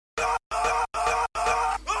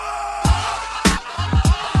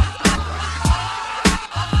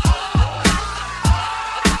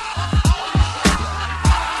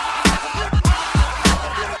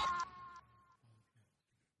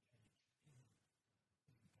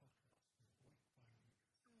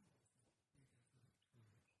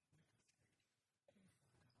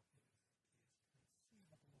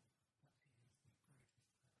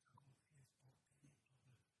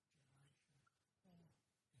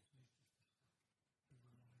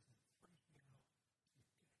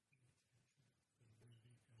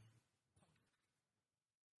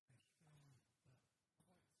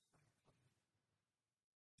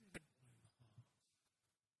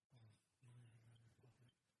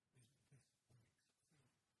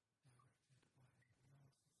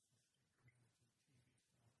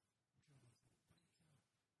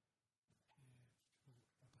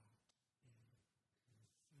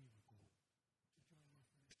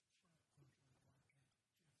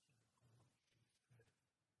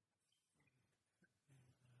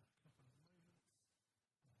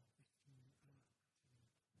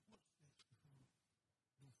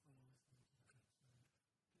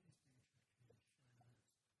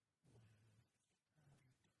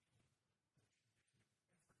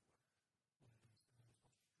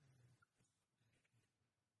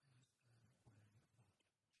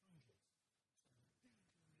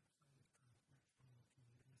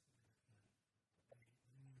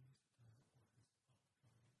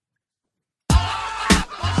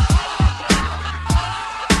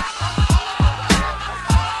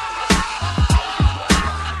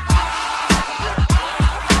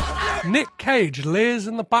Cage leers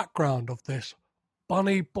in the background of this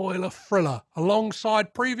bunny boiler thriller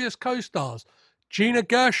alongside previous co-stars Gina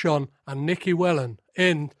Gershon and Nikki Whelan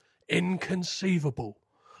in Inconceivable.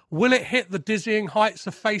 Will it hit the dizzying heights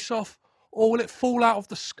of Face Off, or will it fall out of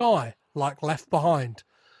the sky like Left Behind?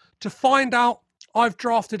 To find out, I've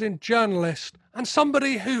drafted in journalist and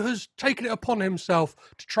somebody who has taken it upon himself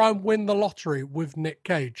to try and win the lottery with Nick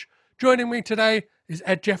Cage. Joining me today is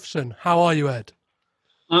Ed Jefferson. How are you, Ed?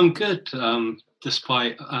 I'm good,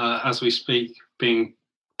 despite, as we speak,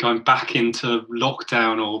 going back into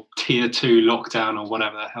lockdown or tier 2 lockdown or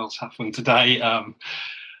whatever the hell's happened today.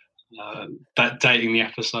 That dating the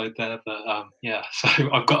episode there, but so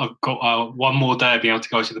I've got one more day of being able to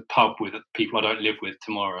go to the pub with people I don't live with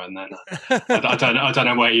tomorrow, and then I don't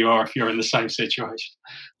know where you are if you're in the same situation.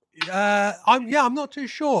 I'm not too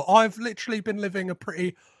sure. I've literally been living a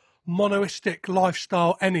pretty monoistic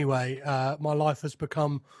lifestyle anyway. My life has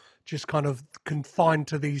become just kind of confined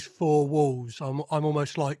to these four walls. I'm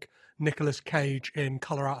almost like Nicolas Cage in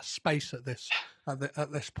Colour Out of Space at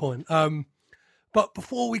this point. But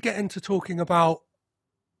before we get into talking about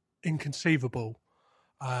Inconceivable,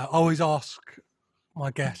 I always ask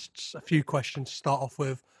my guests a few questions to start off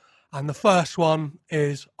with, and the first one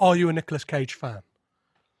is: are you a Nicolas Cage fan?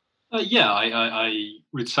 I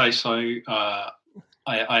would say so.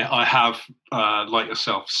 I have, like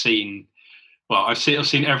yourself, seen. Well, I've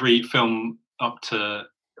seen every film up to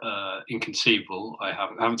Inconceivable. I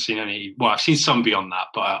haven't seen any. Well, I've seen some beyond that,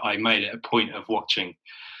 but I made it a point of watching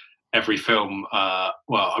every film.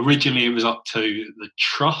 Originally it was up to The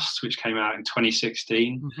Trust, which came out in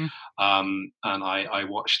 2016, and I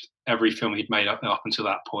watched every film he'd made up until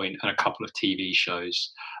that point, and a couple of TV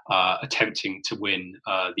shows attempting to win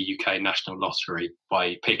the UK National Lottery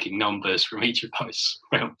by picking numbers from each of those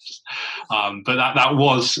films. But that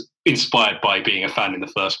was inspired by being a fan in the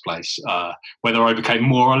first place. Whether I became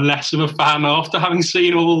more or less of a fan after having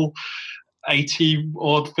seen all 80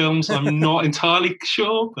 odd films, I'm not entirely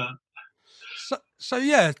sure, but so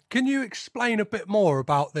yeah, can you explain a bit more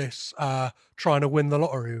about this trying to win the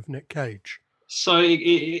lottery with Nick Cage? So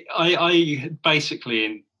I basically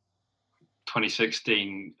in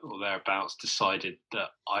 2016 or thereabouts decided that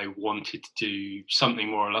I wanted to do something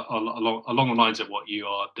more along the lines of what you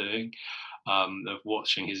are doing, of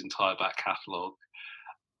watching his entire back catalogue.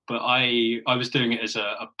 But I was doing it as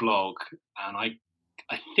a blog, and I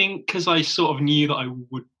think because I sort of knew that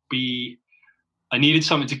I needed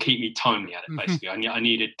something to keep me timely at it. Basically, I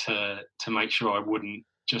needed to make sure I wouldn't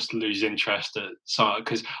just lose interest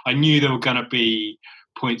because I knew there were going to be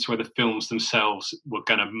points where the films themselves were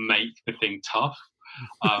going to make the thing tough.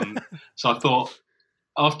 So I thought,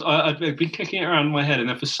 after I'd been kicking it around in my head, and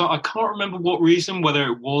then I can't remember what reason, whether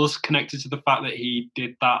it was connected to the fact that he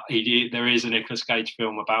did that. There is a Nicolas Cage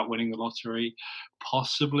film about winning the lottery,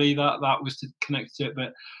 possibly that was connected to it,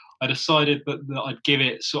 but I decided that I'd give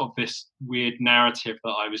it sort of this weird narrative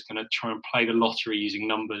that I was going to try and play the lottery using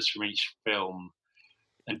numbers from each film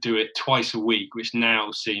and do it twice a week, which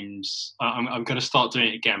now seems... I'm going to start doing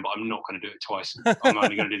it again, but I'm not going to do it twice. I'm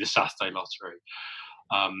only going to do the Saturday lottery.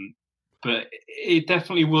 But it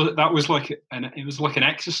definitely was... It was like an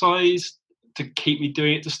exercise to keep me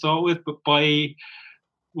doing it to start with. But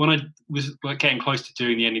when I was getting close to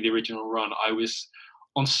doing the end of the original run, I was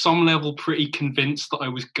on some level pretty convinced that I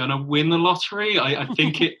was going to win the lottery. I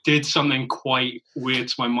think it did something quite weird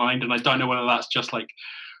to my mind, and I don't know whether that's just like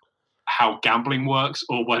how gambling works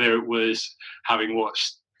or whether it was having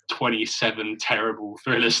watched 27 terrible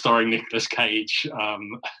thrillers starring Nicolas Cage.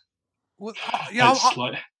 I'm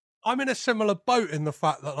in a similar boat in the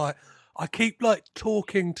fact that I keep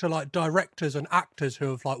talking to directors and actors who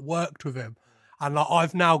have worked with him, and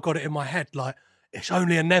I've now got it in my head it's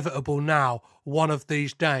only inevitable now. One of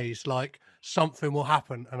these days, something will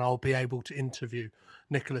happen, and I'll be able to interview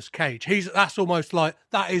Nicolas Cage. That's almost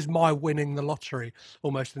that is my winning the lottery,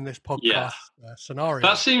 almost in this podcast scenario.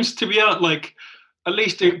 That seems to be at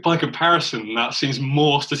least by comparison, that seems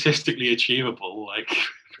more statistically achievable.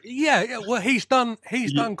 Yeah. Well, he's done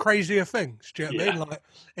crazier things. Do you know what I mean?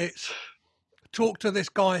 It's talk to this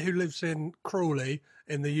guy who lives in Crawley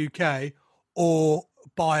in the UK, or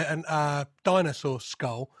buy a dinosaur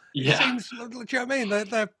skull. It seems, do you know what I mean?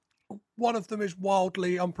 They're one of them is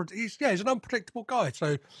wildly unpredictable. He's an unpredictable guy,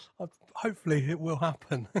 so hopefully it will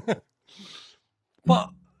happen. But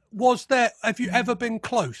have you ever been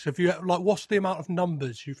close? Have you what's the amount of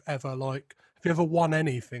numbers you've ever have you ever won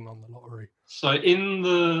anything on the lottery? So in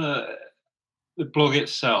the blog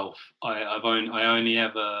itself, I only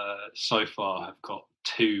ever so far have got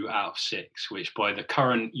 2 out of 6, which by the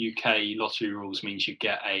current UK lottery rules means you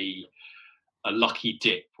get a a lucky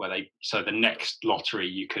dip where so the next lottery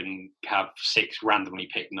you can have 6 randomly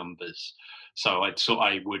picked numbers. So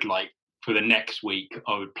I would like for the next week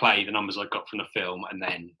I would play the numbers I got from the film and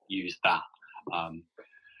then use that.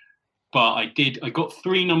 But I got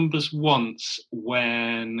 3 numbers once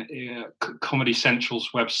when Comedy Central's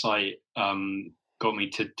website got me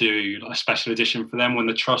to do a special edition for them when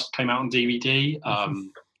The Trust came out on DVD.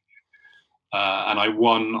 And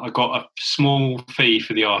I got a small fee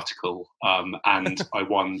for the article, and I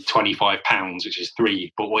won £25, which is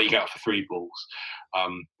but what you get for 3 balls,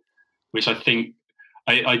 which I think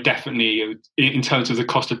I definitely, in terms of the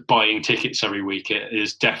cost of buying tickets every week, it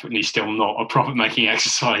is definitely still not a profit-making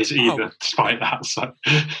exercise either, despite that. So.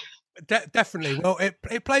 Definitely. Well,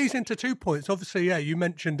 it plays into 2 points. Obviously, yeah, you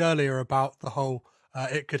mentioned earlier about the whole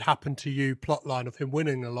it could happen to you plotline of him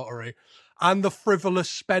winning the lottery, and the frivolous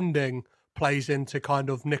spending plays into kind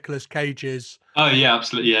of Nicolas Cage's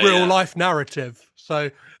real life narrative. So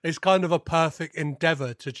it's kind of a perfect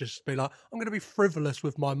endeavor to just be like, I'm going to be frivolous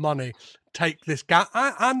with my money, take this gap.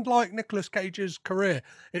 And like Nicolas Cage's career,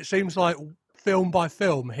 it seems like film by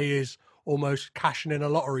film, he is almost cashing in a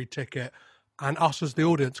lottery ticket, and us as the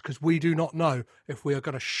audience, because we do not know if we are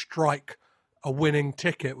going to strike a winning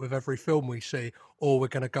ticket with every film we see, or we're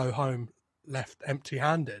going to go home left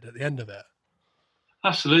empty-handed at the end of it.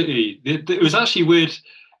 Absolutely. It was actually weird.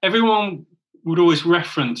 Everyone would always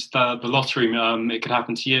reference the lottery, it could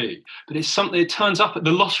happen to you. But it's something, it turns up,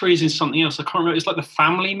 the lottery is in something else. I can't remember. It's like The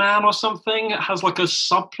Family Man or something. It has like a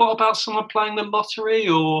subplot about someone playing the lottery,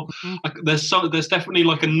 or there's definitely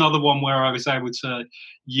like another one where I was able to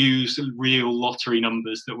use real lottery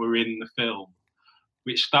numbers that were in the film,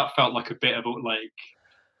 which that felt like a bit of like,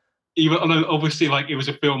 even though obviously like it was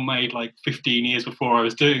a film made like 15 years before I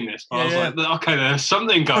was doing this, but I was like, okay, there's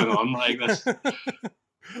something going on like this.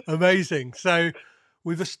 Amazing. So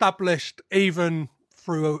we've established, even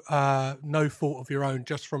through no fault of your own,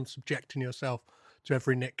 just from subjecting yourself to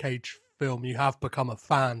every Nick Cage film, you have become a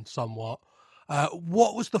fan somewhat.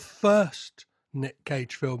 What was the first Nick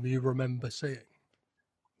Cage film you remember seeing?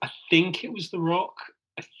 I think it was The Rock.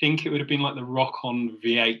 I think it would have been like The Rock on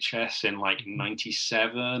VHS in like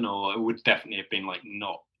 97, or it would definitely have been like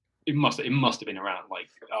not. It must have been around like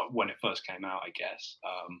when it first came out, I guess.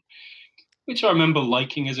 Which I remember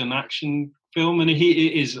liking as an action film, and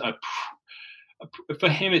he is for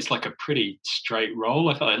him, it's like a pretty straight role.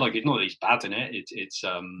 I felt like it's not that he's bad in it.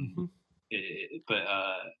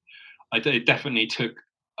 It definitely took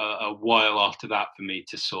a while after that for me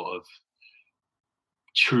to sort of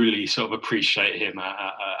truly sort of appreciate him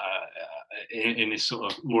in his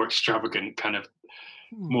sort of more extravagant kind of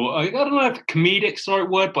more. I don't know if comedic's the right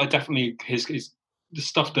word, but I definitely his the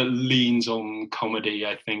stuff that leans on comedy.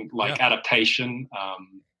 I think like adaptation.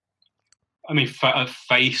 I mean,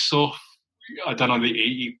 Face Off. I don't know.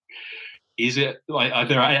 Is it like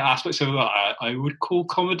there are aspects of it that I would call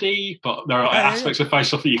comedy, but there are aspects of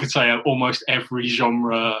Face Off that you could say are almost every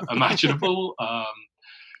genre imaginable.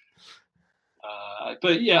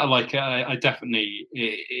 But yeah, like I definitely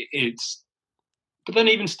it's. But then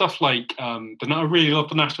even stuff like I really love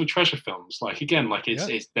the National Treasure films. Like again, like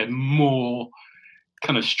it's they're more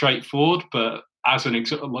kind of straightforward, but as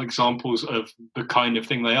examples of the kind of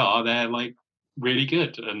thing they are, they're like really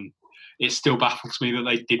good. And it still baffles me that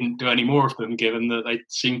they didn't do any more of them, given that they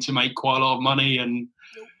seem to make quite a lot of money. And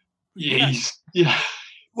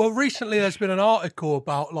Well, recently there's been an article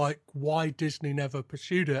about like why Disney never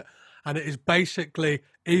pursued it. And it is basically,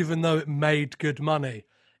 even though it made good money,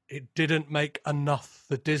 it didn't make enough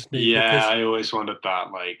for Disney. Yeah, I always wondered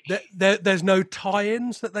that. Like, there's no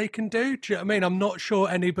tie-ins that they can do. Do you know what I mean? I'm not sure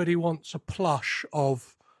anybody wants a plush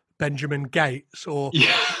of Benjamin Gates, or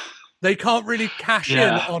they can't really cash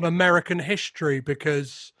in on American history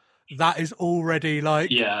because that is already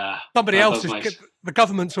like somebody else the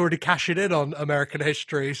government's already cashing in on American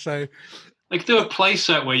history. So they could do a play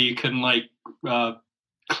set where you can like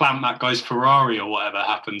clamp that guy's Ferrari or whatever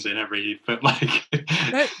happens in every, but like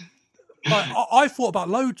I thought about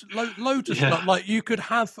loads of stuff. Like you could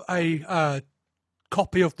have a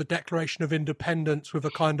copy of the Declaration of Independence with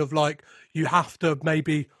a kind of like, you have to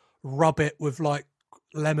maybe rub it with like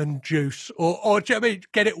lemon juice or do you know what I mean,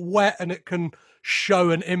 get it wet and it can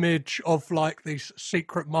show an image of like these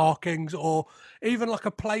secret markings, or even like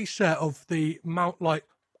a play set of the Mount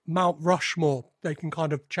Rushmore. They can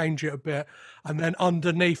kind of change it a bit, and then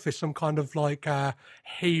underneath is some kind of like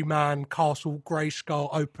He-Man Castle Grayskull.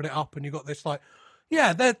 Open it up, and you got this like,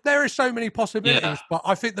 there is so many possibilities. But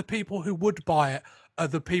I think the people who would buy it are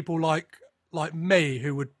the people like me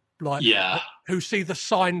who would like who see the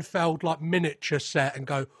Seinfeld like miniature set and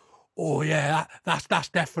go, Oh yeah, that's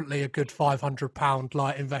definitely a good £500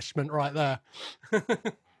 like investment right there.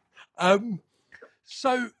 um,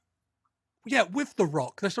 so yeah, with The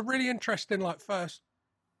Rock, there's a really interesting like first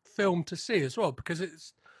film to see as well because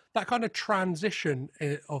it's that kind of transition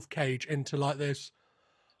of Cage into like this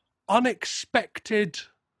unexpected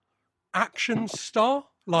action star,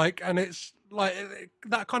 like, and it's like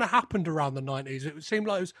that kind of happened around the 90s. It seemed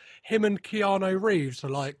like it was him and Keanu Reeves. So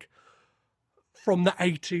like from the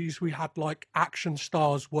 80s, we had like action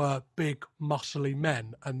stars were big, muscly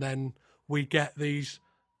men, and then we get these,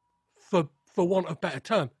 for want of a better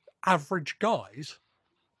term, average guys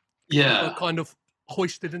that are Yeah. kind of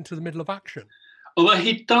hoisted into the middle of action. Although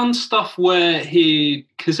he'd done stuff where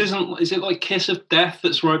because is it like Kiss of Death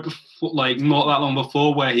that's right before, like not that long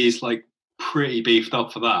before, where he's like pretty beefed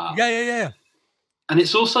up for that. Yeah. And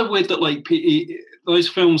it's also weird that like those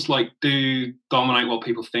films like do dominate what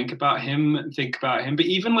people think about him. But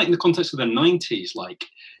even like in the context of the 90s, like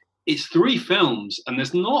it's three films and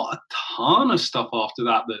there's not a ton of stuff after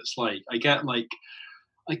that that's like I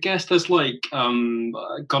guess there's like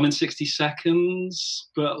Gone in 60 Seconds,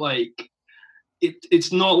 but like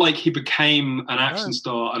it's not like he became an action No.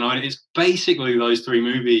 star, and it's basically those three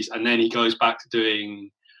movies, and then he goes back to doing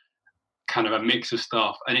kind of a mix of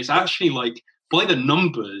stuff, and it's Yeah. actually like by the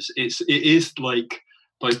numbers, it is like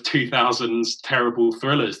those 2000s terrible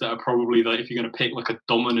thrillers that are probably like if you're going to pick like a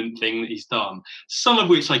dominant thing that he's done, some of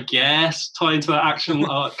which I guess tie into that action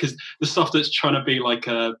because the stuff that's trying to be like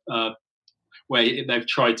a where they've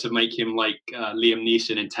tried to make him like Liam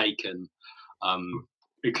Neeson in Taken.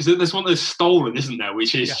 Because there's one that's stolen, isn't there?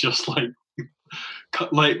 Which is just like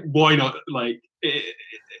why not? Like I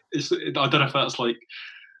don't know if that's like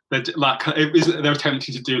they're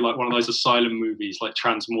attempting to do like one of those asylum movies like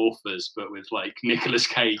Transmorphers, but with like Nicolas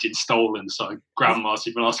Cage in Stolen. So grandmas,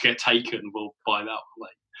 if you ask to get taken, will buy that.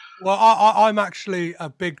 Like, Well, I'm actually a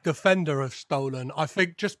big defender of Stolen. I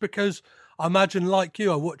think just because I imagine, like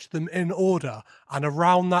you, I watched them in order, and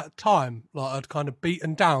around that time, like I'd kind of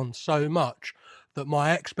beaten down so much that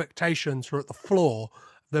my expectations were at the floor.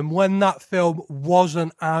 Then when that film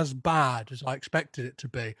wasn't as bad as I expected it to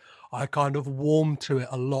be, I kind of warmed to it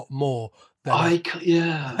a lot more than I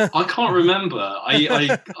can't remember.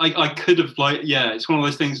 I could have like it's one of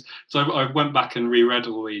those things. So I went back and reread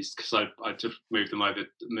all these because I just moved them over,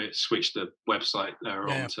 switched the website they're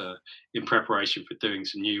on to in preparation for doing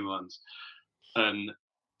some new ones, and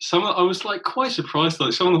I was like quite surprised.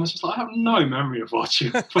 Like some of them was just like I have no memory of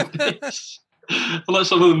watching this. Like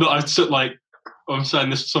some of them that I took like I'm saying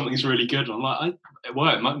this something's really good. And I'm like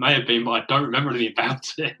it may have been, but I don't remember anything about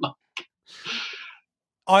it. Like,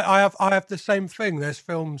 I have the same thing. There's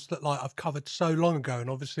films that like I've covered so long ago, and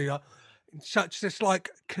obviously in such this like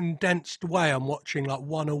condensed way, I'm watching like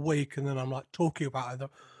one a week, and then I'm like talking about it.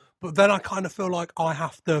 But then I kind of feel like I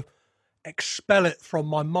have to expel it from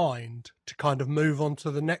my mind to kind of move on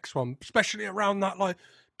to the next one, especially around that like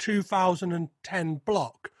 2010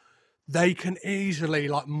 block. They can easily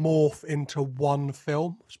like morph into one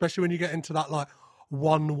film, especially when you get into that like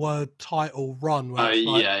one word title run where it's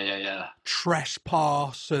like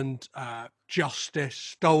Trespass and Justice,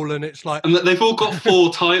 Stolen. It's like, and they've all got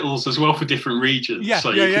 4 titles as well for different regions. Yeah,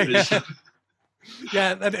 so yeah,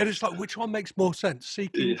 and it's like which one makes more sense?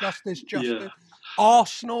 Seeking Justice,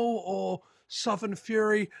 Arsenal, or Southern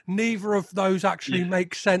Fury? Neither of those actually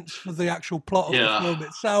make sense for the actual plot of the film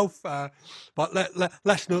itself. But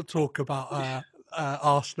let's not talk about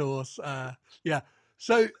Arsenal's.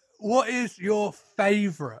 So, what is your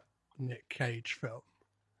favourite Nick Cage film?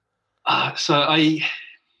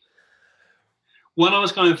 When I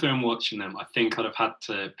was going through and watching them, I think I'd have had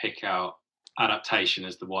to pick out Adaptation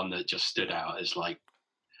as the one that just stood out as like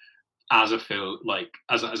as a film, like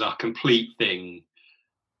as a complete thing,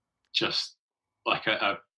 just like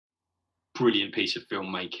a brilliant piece of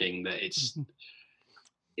filmmaking. That it's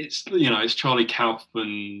it's Charlie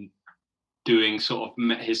Kaufman doing sort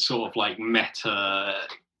of his sort of like meta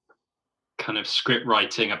kind of script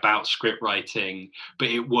writing about script writing, but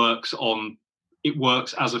it works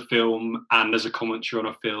as a film and as a commentary on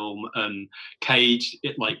a film. And Cage,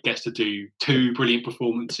 it like gets to do 2 brilliant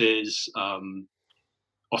performances,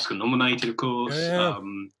 Oscar nominated, of course.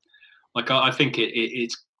 I think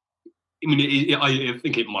it's. I mean, I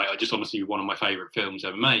think it might just honestly be one of my favourite films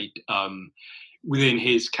ever made. Within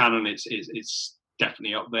his canon, it's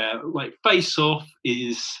definitely up there. Like Face Off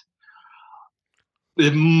is.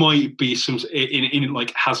 There might be some in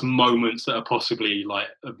like has moments that are possibly like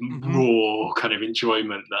a raw kind of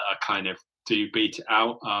enjoyment that are kind of do beat it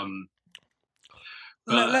out.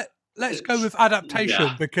 Let's go with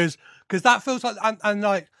Adaptation because that feels like and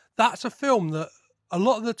like that's a film that a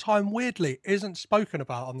lot of the time, weirdly, isn't spoken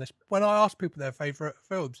about on this. When I ask people their favourite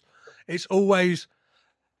films, it's always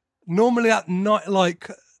normally at night, like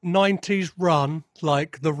 90s run,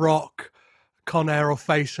 like The Rock, Con Air or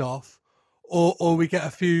Face Off, or we get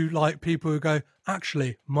a few like people who go,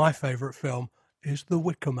 actually, my favourite film is The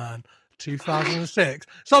Wicker Man, 2006.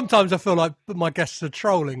 Sometimes I feel like my guests are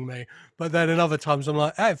trolling me, but then in other times I'm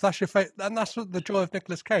like, hey, if that's your favourite, and that's what the joy of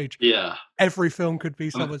Nicolas Cage. Yeah. Every film could be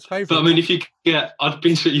someone's But favourite. I mean, if you get, I've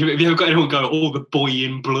been to, have you ever got anyone go, "Oh, The Boy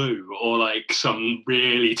in Blue," or like some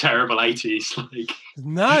really terrible 80s, like?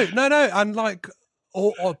 No, and like,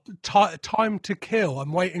 or Time to Kill.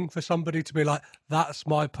 I'm waiting for somebody to be like, that's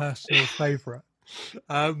my personal favourite.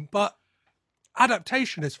 But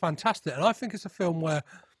adaptation is fantastic, and I think it's a film where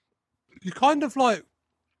you kind of like,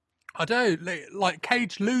 I don't know, like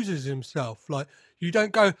Cage loses himself. Like, you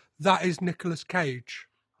don't go, that is Nicolas Cage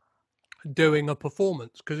doing a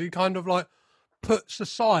performance, because he kind of like puts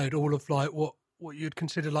aside all of like what you'd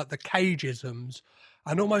consider like the Cageisms,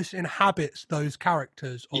 and almost inhabits those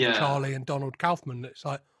characters of Yeah. Charlie and Donald Kaufman. It's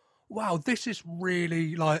like, wow, this is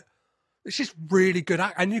really good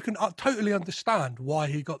act, and you can totally understand why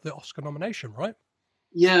he got the Oscar nomination, right?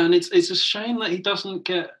 Yeah, and it's a shame that he doesn't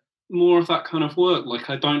get more of that kind of work. Like,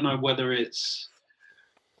 I don't know whether it's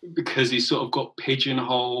because he's sort of got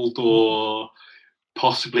pigeonholed, or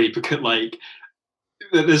possibly because, like,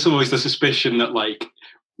 there's always the suspicion that, like,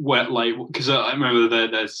 where, like, because I remember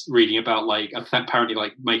there's reading about, like, apparently,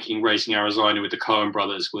 like, making Raising Arizona with the Coen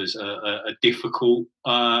brothers was a difficult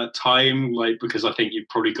time, like, because I think you've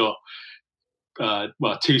probably got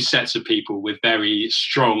two sets of people with very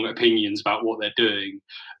strong opinions about what they're doing,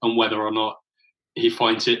 and whether or not he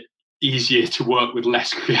finds it easier to work with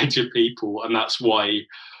less creative people, and that's why.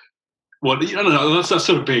 Well, I don't know. That's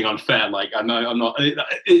sort of being unfair. Like, I know I'm not.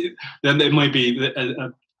 There may be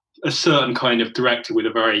a certain kind of director with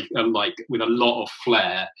a very with a lot of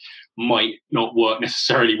flair might not work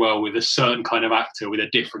necessarily well with a certain kind of actor with a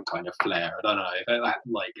different kind of flair. I don't know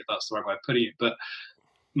if that's the right way of putting it, but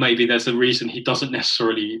maybe there's a reason he doesn't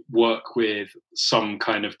necessarily work with some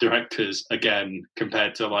kind of directors again,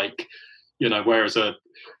 compared to, like, whereas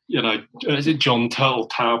is it John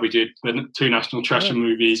Turteltaub, did the two National Treasure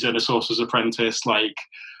movies and A Sorcerer's Apprentice, like,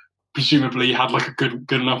 presumably had like a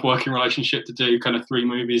good enough working relationship to do kind of 3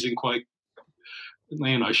 movies in quite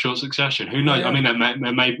short succession. Who knows? I mean,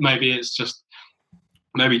 maybe it's just,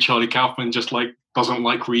 maybe Charlie Kaufman just like doesn't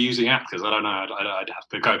like reusing actors. I don't know. I'd have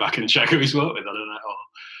to go back and check who he's worked with. I don't know.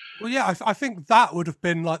 Well, yeah, I think that would have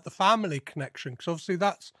been like the family connection, because obviously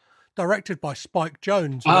that's directed by Spike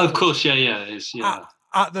Jonze. Oh, of course, yeah, it is, yeah.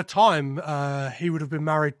 At the time, he would have been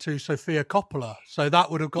married to Sofia Coppola, so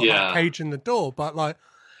that would have got that Cage in the door. But like,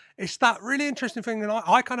 it's that really interesting thing, and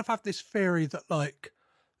I kind of have this theory that like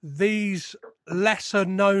these lesser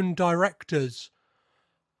known directors,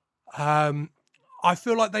 I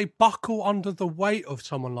feel like they buckle under the weight of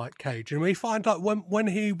someone like Cage, and we find like when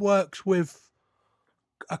he works with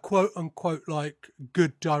a quote unquote like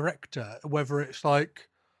good director, whether it's like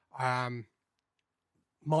Martin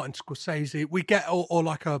Scorsese, we get or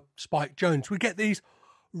like a Spike Jonze, we get these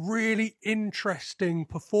really interesting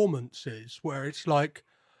performances where it's like,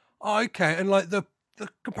 okay, and like the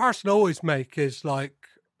comparison I always make is like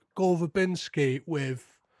Gore Verbinski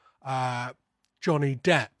with Johnny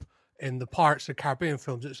Depp in the Pirates of the Caribbean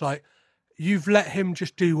films. It's like, you've let him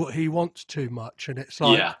just do what he wants too much, and it's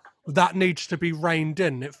like that needs to be reined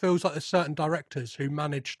in. It feels like there's certain directors who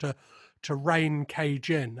manage to rein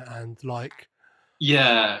Cage in, and like,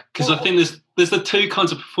 because I think there's the two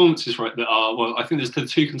kinds of performances, right? I think there's the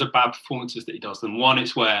two kinds of bad performances that he does. And one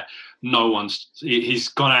is where he's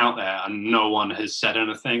gone out there and no one has said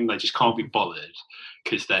anything. They just can't be bothered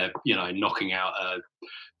because they're knocking out a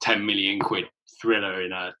 10 million quid thriller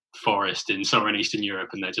in a forest in somewhere in Eastern Europe,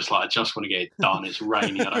 and they're just like, I just want to get it done. It's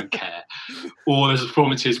raining. I don't care. Or there's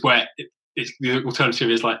performances where it's the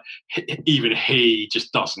alternative is like even he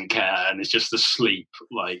just doesn't care and is just asleep,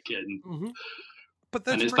 like. And but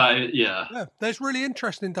there's there's really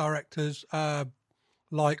interesting directors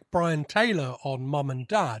like Brian Taylor on Mum and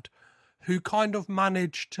Dad, who kind of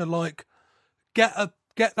managed to like get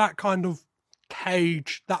that kind of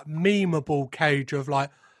Cage, that memeable Cage of like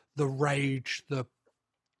the rage, the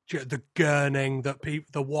gurning,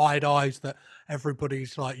 the wide eyes that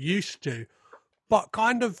everybody's like used to, but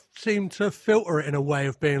kind of seemed to filter it in a way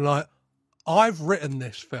of being like, I've written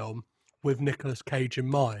this film with Nicolas Cage in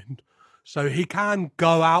mind, so he can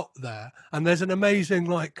go out there. And there's an amazing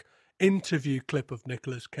like interview clip of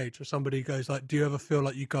Nicolas Cage where somebody goes like, do you ever feel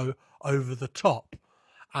like you go over the top?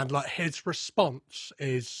 And like his response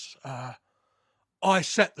is, I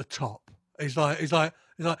set the top. He's like,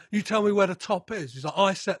 you tell me where the top is. He's like,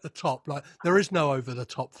 I set the top. Like, there is no over the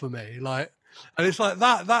top for me. Like, and it's like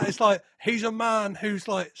that is like, he's a man who's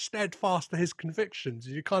like steadfast to his convictions.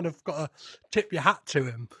 You kind of got to tip your hat to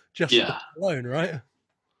him just for Yeah, that alone, right?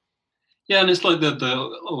 yeah, and it's like the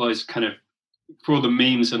all those kind of, for all the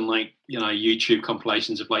memes and like, you know, YouTube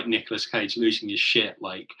compilations of like Nicolas Cage losing his shit.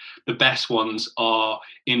 Like the best ones are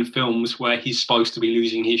in films where he's supposed to be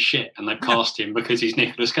losing his shit, and they've Yeah, cast him because he's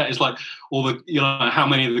Nicolas Cage. It's like all the, you know, how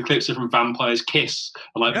many of the clips are from Vampire's Kiss?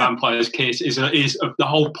 And like yeah. Vampire's Kiss is the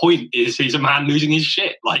whole point is he's a man losing his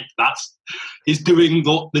shit. Like that's, he's doing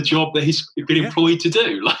the job that he's been Yeah. employed to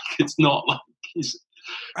do. Like it's not like he's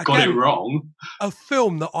got it Again, wrong. a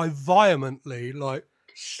film that I vehemently like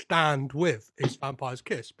stand with is Vampire's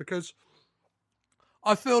Kiss, because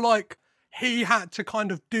I feel like he had to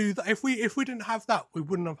kind of do that. If we didn't have that, we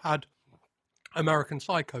wouldn't have had American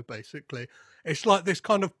Psycho. Basically, it's like this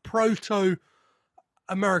kind of proto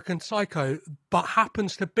American Psycho, but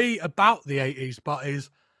happens to be about the 80s, but is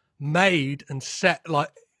made and set like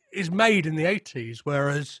is made in the 80s,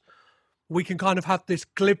 whereas we can kind of have this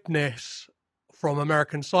glibness from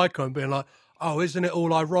American Psycho and being like, oh, isn't it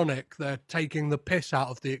all ironic? They're taking the piss out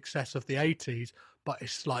of the excess of the 80s, but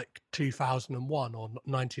it's like 2001 or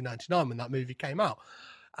 1999 when that movie came out.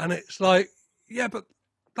 And it's like, yeah, but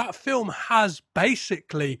that film has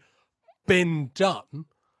basically been done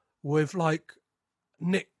with like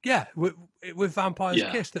with Vampire's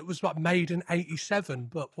Yeah. Kiss, that was like made in 87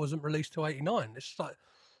 but wasn't released till 89. It's like,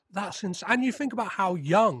 that's insane. And you think about how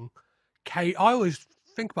young Kate, I always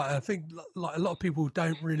think about it. I think like a lot of people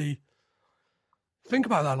don't really think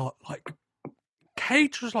about that a lot. Like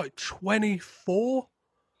Cage was like 24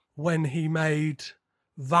 when he made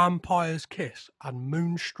Vampire's Kiss and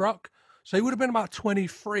Moonstruck. So he would have been about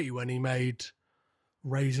 23 when he made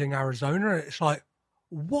Raising Arizona. It's like,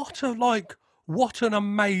 what an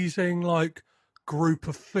amazing like group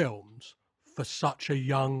of films for such a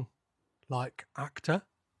young like actor.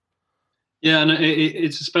 Yeah, and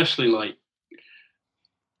it's especially like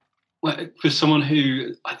for someone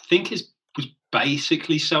who I think was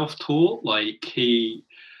basically self-taught. Like he,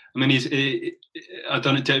 I mean, I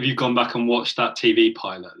don't know. Have you gone back and watched that TV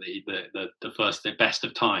pilot, the first, the best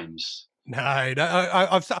of times? No,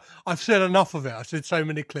 no, I've seen enough of it. I've seen so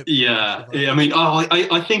many clips from it. Yeah, I mean,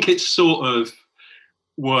 I think it's sort of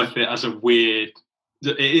worth it as a weird,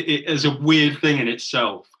 as a weird thing in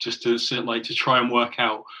itself, just to like to try and work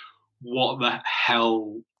out what the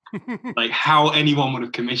hell, like how anyone would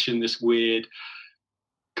have commissioned this weird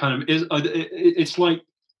kind of is. It's like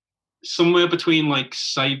somewhere between like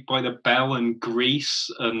Saved by the Bell and Grease,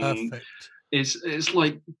 and Perfect. it's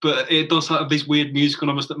like, but it does have these weird musical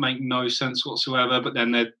numbers that make no sense whatsoever. But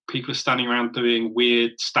then there people are standing around doing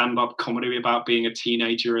weird stand-up comedy about being a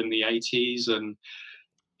teenager in the 80s, and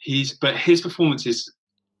but his performance is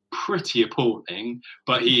pretty appalling.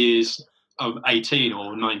 But he is 18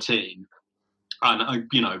 or 19, and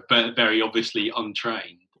you know, very obviously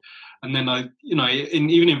untrained. And then you know,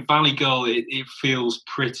 even in Valley Girl, it feels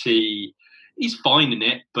pretty. He's fine in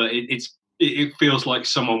it, but it feels like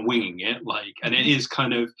someone winging it. Like, and it is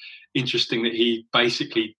kind of interesting that he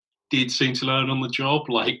basically did seem to learn on the job.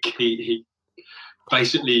 Like he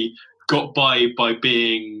basically got by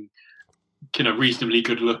being, you know, reasonably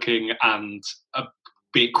good looking and a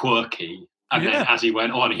bit quirky. And then Yeah, as he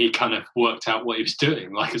went on, he kind of worked out what he was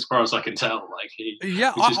doing. Like, as far as I can tell, like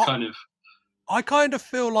yeah. which is kind of. I kind of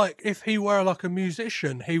feel like if he were like a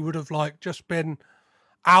musician, he would have like just been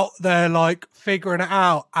out there like figuring it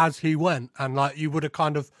out as he went, and like you would have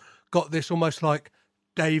kind of got this almost like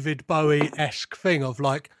David Bowie-esque thing of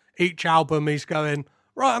like each album he's going,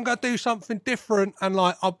 right, I'm going to do something different, and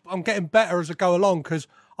like I'm getting better as I go along because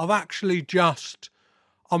I've actually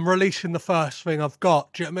I'm releasing the first thing I've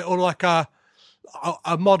got. Do you know what I mean? Or like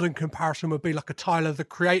a modern comparison would be like a Tyler the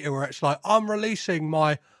Creator, where it's like, I'm releasing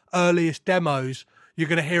my earliest demos, you're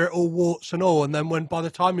going to hear it all warts and all, and then when by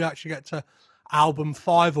the time you actually get to album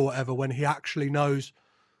 5 or whatever, when he actually knows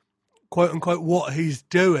quote unquote what he's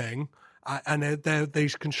doing, and they're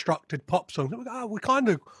these constructed pop songs, we kind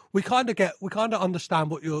of understand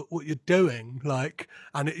what you're doing, like,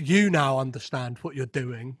 and you now understand what you're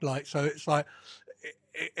doing, like, so it's like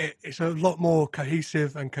it's a lot more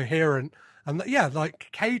cohesive and coherent. And yeah, like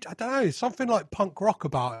Cage, I don't know, something like punk rock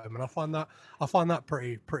about him, and I find that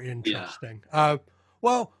pretty Yeah. interesting.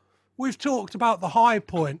 Well, we've talked about the high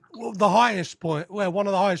point, well, the highest point, well, one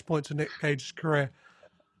of the highest points in Nick Cage's career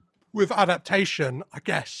with adaptation. I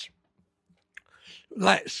guess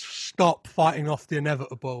let's stop fighting off the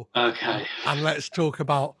inevitable, Okay. and let's talk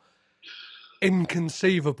about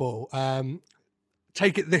Inconceivable.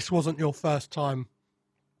 take it this wasn't your first time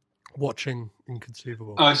watching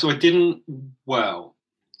Inconceivable. So I didn't. Well,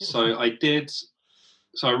 so I did.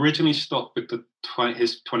 So I originally stopped with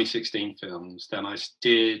his 2016 films. Then I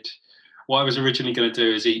did. What I was originally going to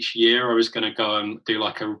do is each year I was going to go and do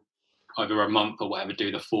like either a month or whatever,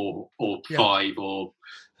 do the 4 or 5 or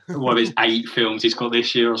what is 8 films he's got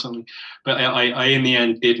this year or something. But I in the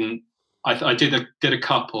end didn't. I did a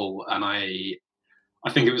couple, and I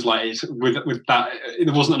think it was like with that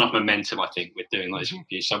there wasn't enough momentum. I think with doing those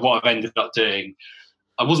reviews. So what I've ended up doing,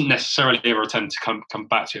 I wasn't necessarily ever attempting to come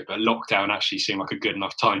back to it, but lockdown actually seemed like a good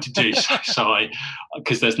enough time to do so. So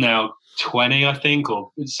because there's now 20, I think,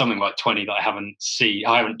 or something like 20 that I haven't seen.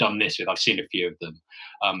 I haven't done this with. I've seen a few of them,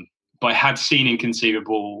 but I had seen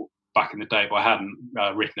Inconceivable back in the day, but I hadn't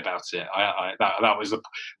written about it. That was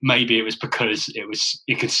maybe it was because it was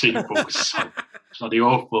Inconceivable was so bloody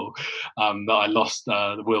awful that I lost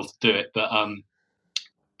the will to do it. But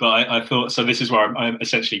I thought so. This is where I'm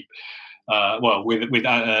essentially. With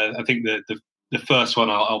I think the first one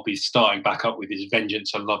I'll be starting back up with is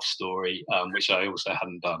Vengeance, a Love Story, which I also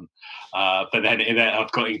hadn't done. But then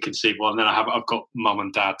I've got Inconceivable, and then I've got Mum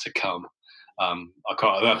and Dad to come.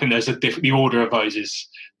 I think there's the order of those is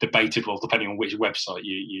debatable depending on which website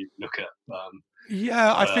you look at.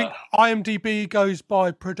 I think IMDb goes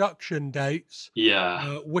by production dates.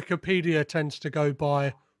 Yeah. Wikipedia tends to go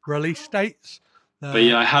by release dates. But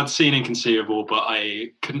yeah, I had seen Inconceivable, but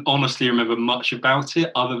I couldn't honestly remember much about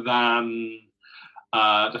it other than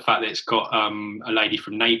the fact that it's got a lady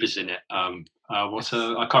from Neighbours in it. I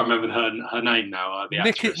can't remember her name now. The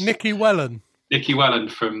actress. Nikki Wellen. Nikki Wellen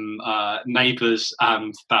from Neighbours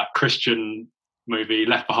and that Christian movie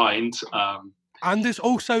Left Behind. And is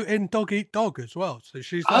also in Dog Eat Dog as well. So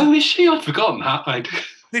she's. Is she? I'd forgotten that.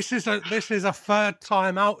 This is a third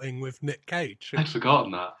time outing with Nick Cage. I'd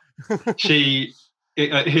forgotten that.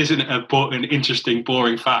 Here's an interesting,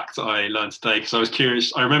 boring fact I learned today because I was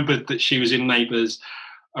curious. I remembered that she was in Neighbours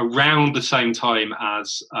around the same time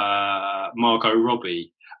as Margot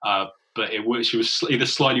Robbie, but she was either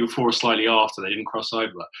slightly before or slightly after. They didn't cross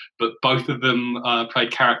over. But both of them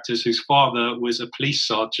played characters whose father was a police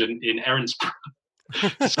sergeant in Erinsborough.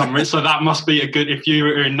 So that must be a good. If you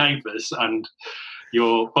were in Neighbours and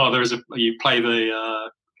your father you play the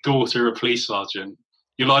daughter of a police sergeant,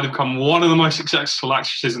 you'll either become one of the most successful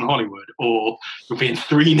actresses in Hollywood, or you'll be in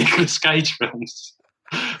 3 Nicolas Cage films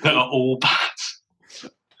that are all bad.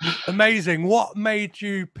 Amazing. What made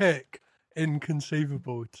you pick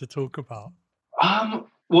Inconceivable to talk about?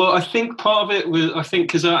 Well, I think part of it was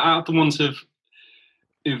because out of the ones of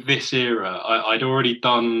this era, I'd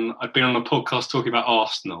been on a podcast talking about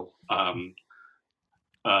Arsenal.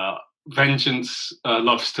 Vengeance,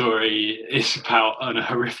 Love Story is about a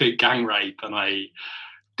horrific gang rape, and I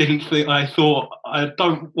thought I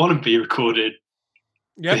don't want to be recorded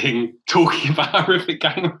talking about horrific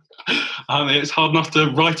gang rape. It's hard enough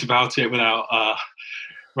to write about it without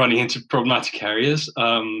running into problematic areas.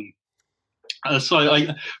 So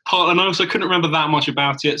I also couldn't remember that much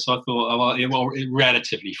about it, so I thought, it's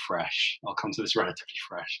relatively fresh. I'll come to this relatively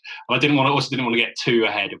fresh. And I didn't want to get too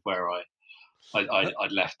ahead of where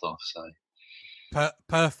I'd left off. So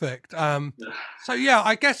perfect. So yeah,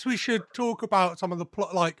 I guess we should talk about some of the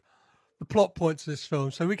plot points of this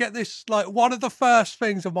film. So we get this, one of the first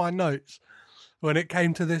things of my notes when it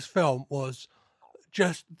came to this film was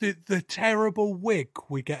just the terrible wig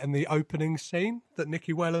we get in the opening scene that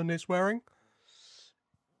Nikki Wellen is wearing.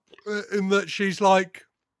 In that she's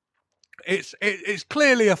it's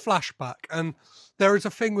clearly a flashback, and there is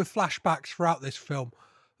a thing with flashbacks throughout this film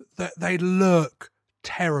that they look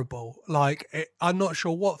terrible. I'm not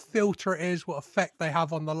sure what filter it is, what effect they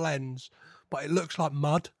have on the lens, but it looks like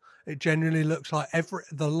mud. It genuinely looks like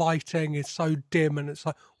the lighting is so dim, and it's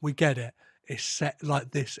like, we get it. It's set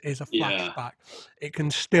like this is a flashback. Yeah. It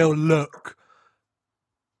can still look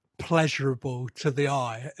pleasurable to the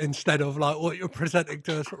eye instead of what you're presenting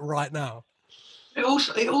to us right now. It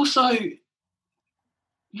also,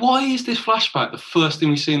 why is this flashback the first thing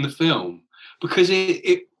we see in the film? Because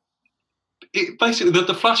it basically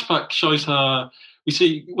the flashback shows her. We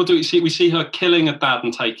see her killing a dad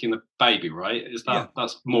and taking the baby, right?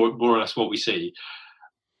 That's more or less what we see,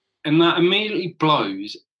 and that immediately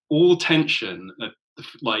blows all tension at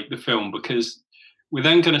the film, because we're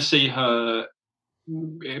then going to see her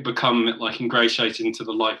become ingratiated into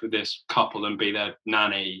the life of this couple and be their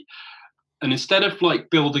nanny, and instead of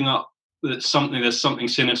building up that there's something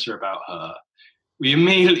sinister about her, we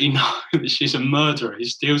immediately know that she's a murderer who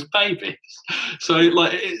steals babies. So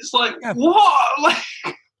what?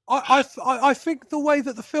 I think the way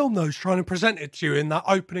that the film though is trying to present it to you in that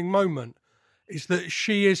opening moment is that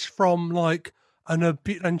she is from like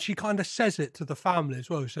and she kind of says it to the family as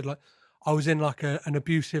well. She said like, I was in like an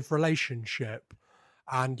abusive relationship,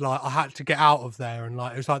 and like I had to get out of there, and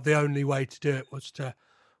like it was like the only way to do it was to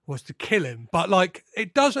kill him. But like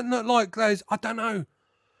it doesn't look like there's, I don't know,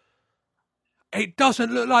 it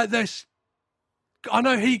doesn't look like there's. I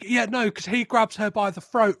know because he grabs her by the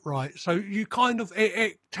throat, right? So you kind of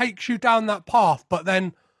it takes you down that path, but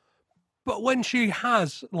when she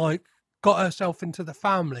has like got herself into the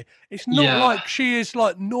family, it's not Yeah. like she is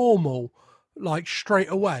like normal, like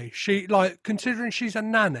straight away. She like considering she's a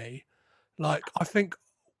nanny, like I think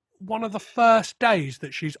one of the first days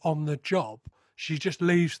that she's on the job, she just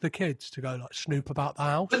leaves the kids to go like snoop about the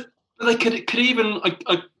house. But they could even.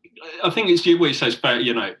 I think it's what you say is fair.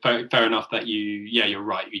 You know, fair enough that you're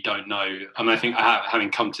right. You don't know. I mean, I think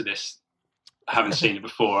having come to this, having seen it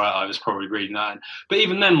before, I was probably reading that. But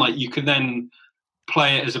even then, like you could then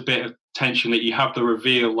play it as a bit of tension that you have the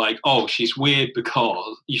reveal, like, oh, she's weird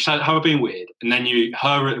because you said her being weird, and then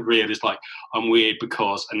her reveal is like, I'm weird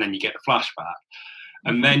because, and then you get the flashback,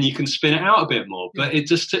 and then you can spin it out a bit more. But it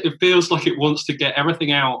feels like it wants to get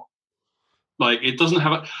everything out. Like it doesn't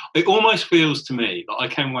have. It almost feels to me that I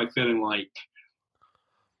came away feeling like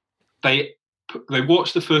they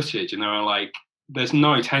watched the footage and they were like, there's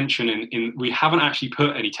no tension in we haven't actually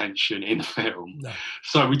put any tension in the film. No.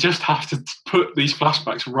 So we just have to put these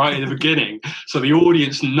flashbacks right at the beginning so the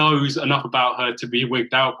audience knows enough about her to be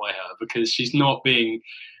wigged out by her, because she's not being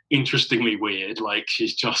interestingly weird. Like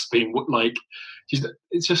she's just being like,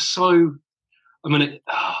 it's just so, I mean,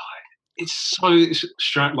 it's so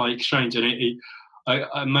strange.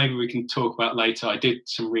 And maybe we can talk about later. I did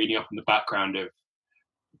some reading up in the background of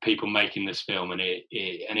people making this film, and it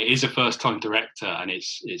is a first time director, and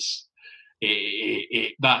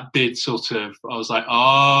that did sort of, I was like,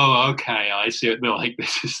 oh, okay, I see it. Like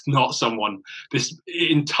this is not someone. This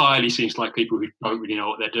entirely seems like people who don't really know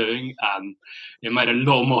what they're doing, and it made a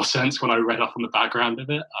lot more sense when I read up on the background of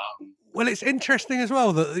it. Well, it's interesting as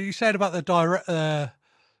well that you said about the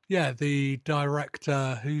the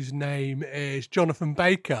director whose name is Jonathan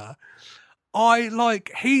Baker.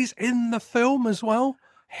 He's in the film as well.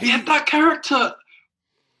 That character.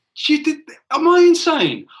 She did. Am I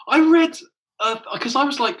insane? I read because I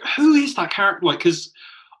was like, who is that character? Like, because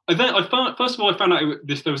I found, first of all, I found out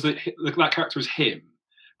that character was him,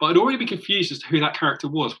 but I'd already been confused as to who that character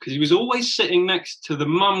was, because he was always sitting next to the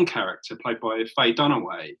mum character played by Faye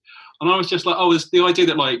Dunaway, and I was just like, oh, it's the idea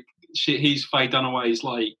that like he's Faye Dunaway's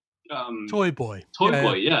like toy boy,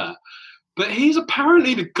 yeah. But he's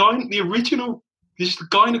apparently the original. He's the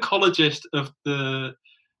gynecologist of the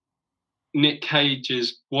Nick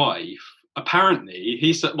Cage's wife. Apparently,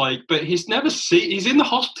 he's like, but he's never he's in the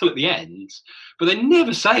hospital at the end, but they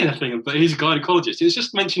never say anything. But he's a gynecologist. It was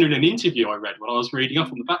just mentioned in an interview I read when I was reading up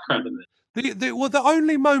on the background of it. The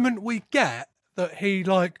only moment we get that he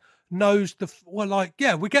like knows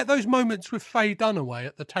we get those moments with Faye Dunaway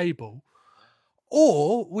at the table,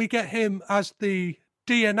 or we get him as the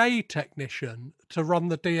DNA technician to run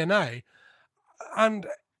the DNA, and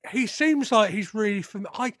he seems like he's really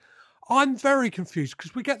I'm very confused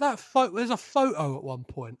because we get that photo. There's a photo at one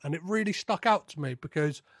point, and it really stuck out to me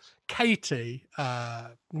because Katie,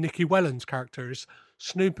 Nikki Whelan's character, is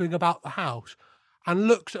snooping about the house and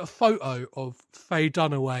looks at a photo of Faye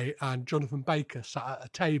Dunaway and Jonathan Baker sat at a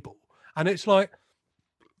table, and it's like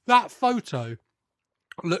that photo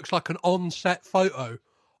looks like an on-set photo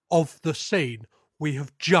of the scene we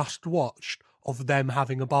have just watched of them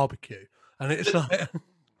having a barbecue, and it's like.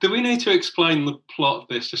 Do we need to explain the plot of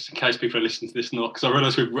this, just in case people are listening to this not? Because I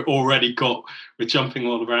realise we're jumping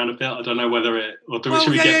all around a bit. I don't know whether it or do well,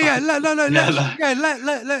 should we get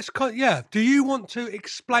let's do you want to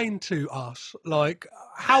explain to us, like,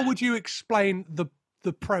 how would you explain the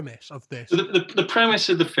premise of this? The premise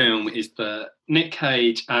of the film is that Nick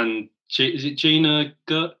Cage and is it Gina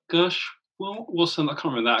Gersh? Well, what's I can't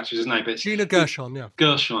remember the actress's name, but Gina Gershon, yeah.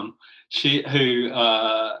 Gershon. Who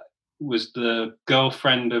was the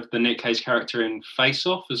girlfriend of the Nick Cage character in Face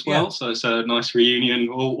Off as well. Yeah. So it's a nice reunion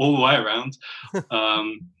all the way around.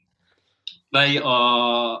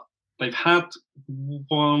 They've had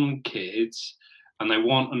one kid, and they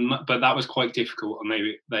want, but that was quite difficult, and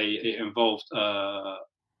it involved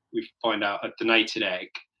we find out a donated egg,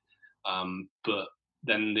 but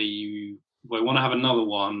then they want to have another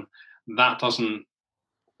one that doesn't.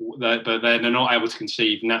 But they're not able to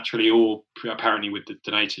conceive naturally or apparently with the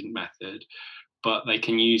donated method, but they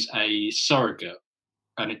can use a surrogate.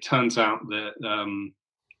 And it turns out that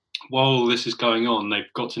while this is going on,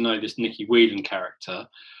 they've got to know this Nikki Whelan character,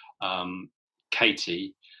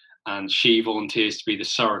 Katie, and she volunteers to be the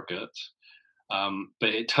surrogate. But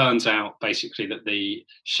it turns out basically that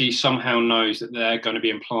she somehow knows that they're going to be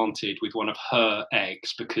implanted with one of her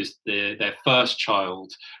eggs, because their first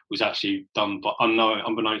child was actually done, but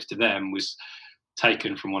unbeknownst to them, was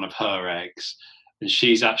taken from one of her eggs, and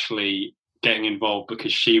she's actually getting involved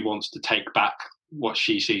because she wants to take back what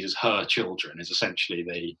she sees as her children. Is essentially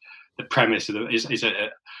the premise of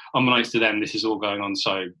unbeknownst to them, this is all going on.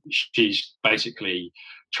 So she's basically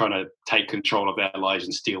trying to take control of their lives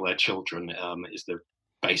and steal their children. Is the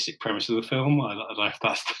basic premise of the film. I don't know if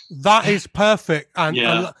that is perfect, and,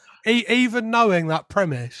 yeah. even knowing that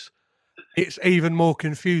premise, it's even more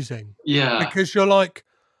confusing. Yeah, because you're like,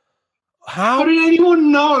 how did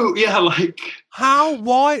anyone know? Yeah, like how,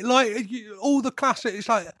 why, like all the classic. It's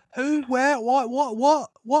like who, where, why,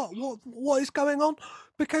 what is going on?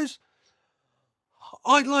 Because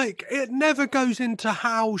it never goes into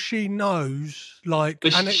how she knows. Like,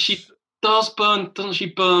 but and she doesn't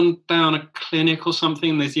she burn down a clinic or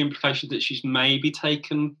something? There's the implication that she's maybe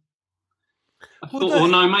taken. Or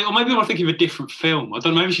maybe I'm thinking of a different film. I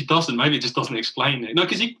don't know. Maybe she doesn't. Maybe it just doesn't explain it. No,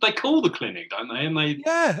 because they call the clinic, don't they? And they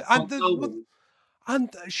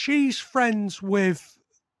and she's friends with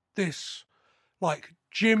this like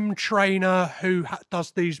gym trainer who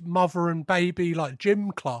does these mother and baby like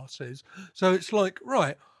gym classes. So it's like,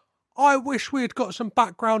 right, I wish we had got some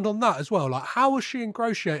background on that as well. Like, how has she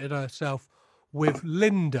ingratiated herself with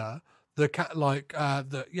Linda, the cat,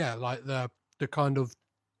 the kind of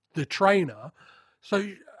the trainer?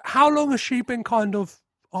 So how long has she been kind of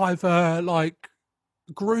either like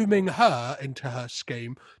grooming her into her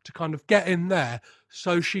scheme to kind of get in there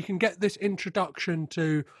so she can get this introduction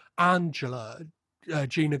to Angela,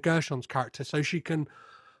 Gina Gershon's character, so she can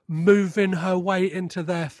move in her way into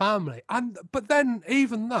their family? But then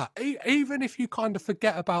even that, even if you kind of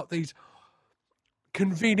forget about these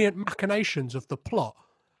convenient machinations of the plot,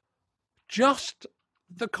 just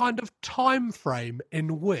the kind of time frame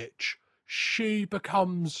in which she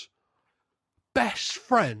becomes best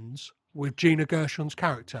friends with Gina Gershon's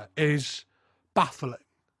character is baffling.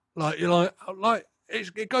 Like, you're like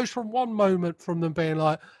it goes from one moment from them being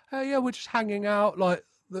like, "Oh yeah, we're just hanging out," like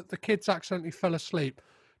the kids accidentally fell asleep,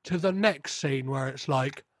 to the next scene where it's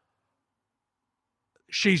like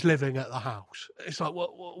she's living at the house. It's like,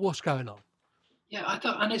 what's going on? Yeah, I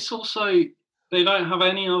don't, and it's also they don't have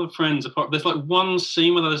any other friends apart. There's like one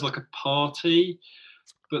scene where there's like a party,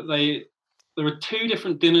 but there are two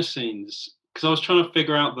different dinner scenes, because I was trying to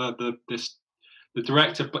figure out the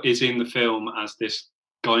director is in the film as this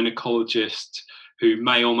gynecologist who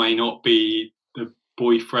may or may not be the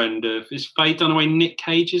boyfriend of, is Faye Dunaway Nick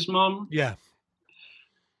Cage's mum? Yeah.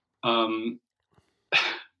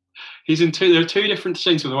 He's in two. There are two different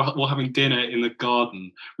scenes where they're all having dinner in the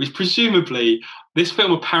garden, which presumably this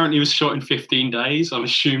film apparently was shot in 15 days. I'm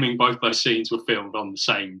assuming both those scenes were filmed on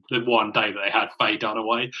the one day that they had Faye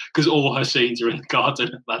Dunaway, because all her scenes are in the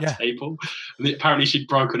garden at that table. And apparently she'd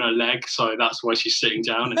broken her leg, so that's why she's sitting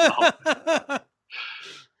down in the hole.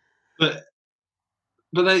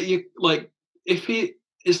 But you like, if he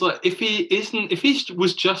was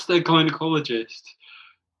just their gynecologist,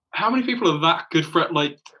 how many people are that good friend?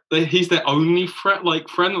 Like, he's their only friend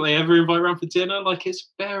that they ever invite around for dinner. Like, it's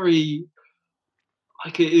very,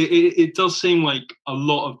 like, it does seem like a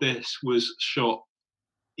lot of this was shot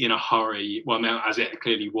in a hurry. Well, now, as it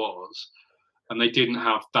clearly was, and they didn't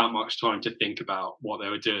have that much time to think about what they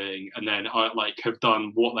were doing, and then have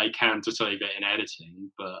done what they can to save it in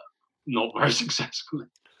editing, but not very successfully.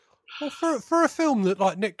 Well, for a film that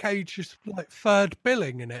like Nick Cage is like third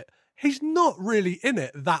billing in it, he's not really in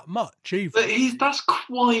it that much either. But that's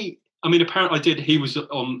quite. I mean, apparently, he was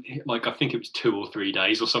on, like, I think it was 2 or 3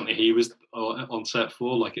 days or something. He was on set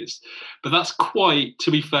for, like, but that's quite. To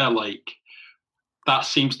be fair, like, that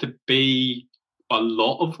seems to be a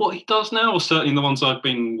lot of what he does now, or certainly the ones I've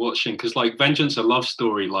been watching. Because, like, Vengeance: A Love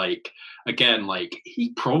Story, like, again, like, he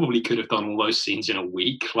probably could have done all those scenes in a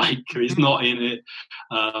week. Like, he's not in it.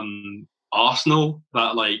 Arsenal,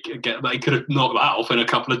 that, like, again, they could have knocked that off in a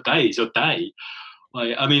couple of days, a day.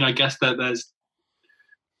 Like, I mean, I guess that there's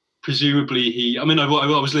presumably he. I mean, I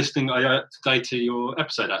was listening today to your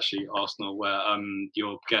episode, actually, Arsenal, where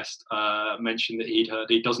your guest mentioned that he'd heard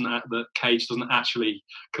that Cage doesn't actually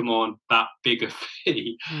come on that big a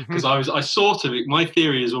fee, because I sort of, my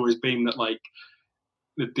theory has always been that, like,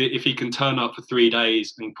 if he can turn up for 3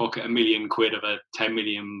 days and pocket £1 million of a 10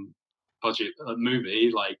 million budget movie,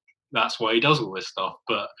 like, that's why he does all this stuff.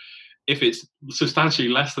 But if it's substantially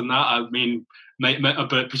less than that, I mean,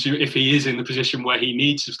 but if he is in the position where he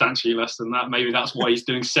needs substantially less than that, maybe that's why he's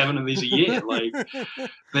doing 7 of these a year. Like,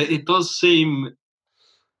 but it does seem,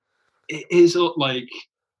 it is like,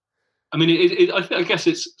 I mean, I guess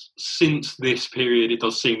it's since this period, it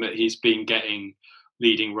does seem that he's been getting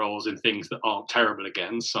leading roles in things that aren't terrible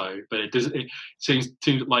again. So, but it seems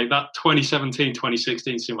like that 2017,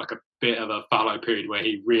 2016 seemed like a bit of a fallow period where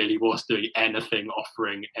he really was doing anything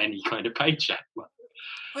offering any kind of paycheck.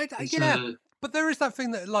 Yeah, but there is that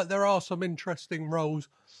thing that like there are some interesting roles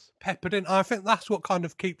peppered in. I think that's what kind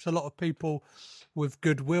of keeps a lot of people with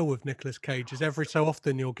goodwill with Nicolas Cage is every so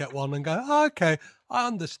often you'll get one and go, oh, okay, I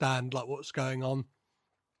understand like what's going on.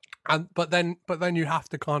 And but then you have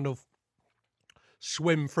to kind of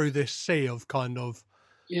swim through this sea of kind of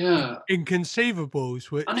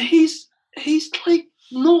inconceivables, which and he's like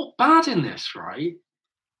not bad in this, right?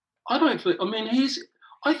 I don't think. I mean,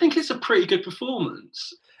 I think it's a pretty good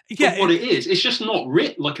performance. Yeah, what it is. It's just not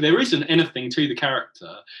written. Like there isn't anything to the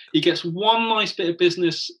character. He gets one nice bit of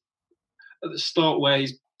business at the start where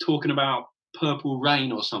he's talking about Purple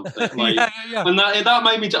Rain or something. Like, and that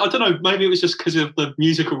made me. I don't know. Maybe it was just because of the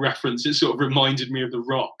musical reference. It sort of reminded me of The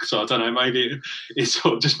Rock. So I don't know. Maybe it's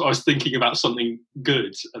sort of just I was thinking about something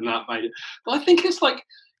good, and that made it. But I think it's like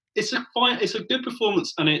it's a good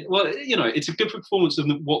performance, and it's a good performance of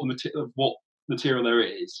what material there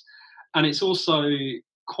is, and it's also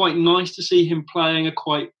quite nice to see him playing a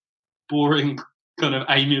quite boring kind of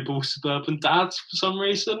amiable suburban dad for some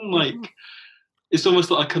reason. Like it's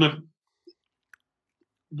almost like a kind of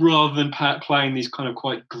rather than playing these kind of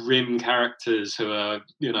quite grim characters who are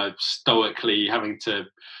stoically having to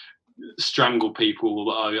strangle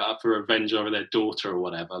people for revenge over their daughter or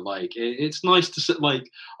whatever. Like it's nice to sit like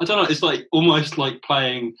I don't know. It's like almost like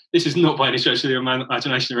playing. This is not by any stretch of the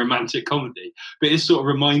imagination a romantic comedy, but it sort of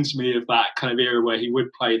reminds me of that kind of era where he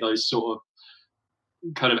would play those sort of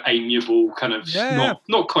kind of amiable, kind of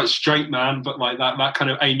not quite straight man, but like that kind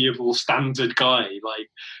of amiable standard guy. Like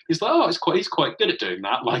he's like, he's quite good at doing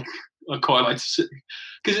that. Like I quite like to see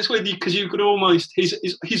because it's weird because you could almost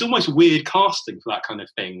he's almost weird casting for that kind of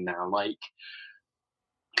thing now. Like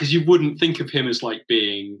because you wouldn't think of him as like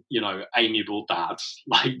being amiable dad.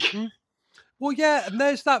 Like well, yeah, and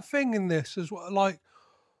there's that thing in this as well. Like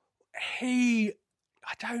I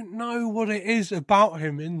don't know what it is about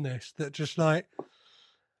him in this that just like.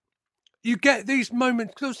 You get these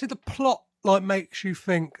moments because obviously the plot like makes you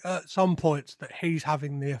think at some points that he's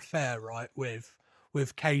having the affair right with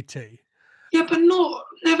Katie. Yeah, but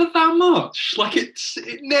never that much. Like it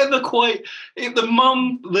never quite. The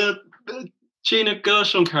mum, the Gina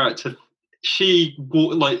Gershon character, she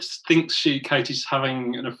thinks Katie's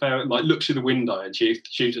having an affair. Like looks through the window and she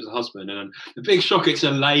shoots at her husband, and the big shock it's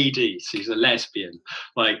a lady. She's a lesbian,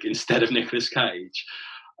 like instead of Nicolas Cage.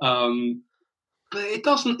 But it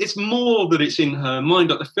doesn't. It's more that it's in her mind.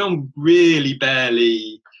 Like the film really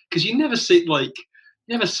barely because you never see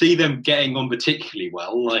them getting on particularly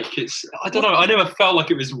well. Like it's. I don't know. I never felt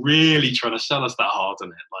like it was really trying to sell us that hard on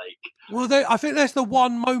it. Like, I think there's the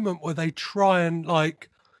one moment where they try and like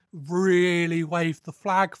really wave the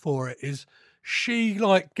flag for it. Is she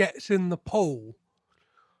like gets in the pool,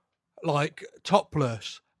 like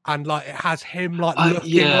topless, and like it has him like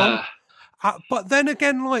looking on. But then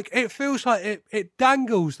again, like it feels like it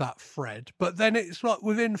dangles that thread, but then it's like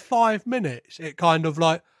within 5 minutes, it kind of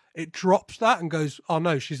like it drops that and goes, "Oh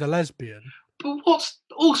no, she's a lesbian." But what's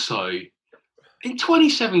also in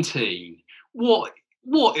 2017? What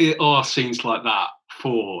are scenes like that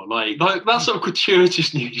for? Like that sort of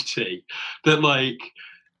gratuitous nudity that like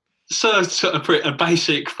serves sort of a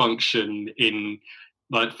basic function in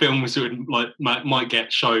like films that would, might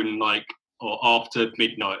get shown like. Or after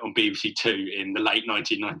midnight on BBC Two in the late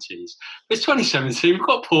 1990s. It's 2017. We've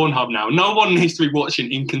got Pornhub now. No one needs to be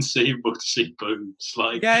watching Inconceivable to see boobs.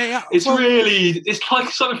 Like, it's like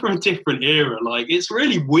something from a different era. Like, it's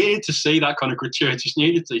really weird to see that kind of gratuitous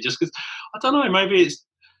nudity. Just because I don't know. Maybe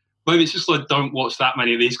it's just like don't watch that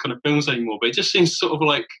many of these kind of films anymore. But it just seems sort of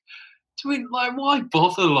like, why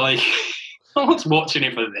bother? Like. No one's watching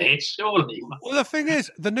it for this, surely. Well, the thing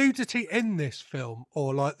is, the nudity in this film,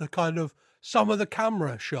 or like the kind of some of the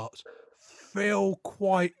camera shots, feel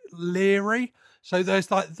quite leery. So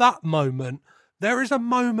there's like that moment. There is a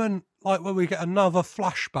moment like where we get another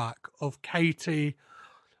flashback of Katie,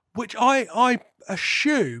 which I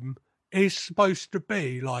assume is supposed to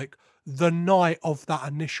be like the night of that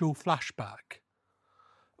initial flashback.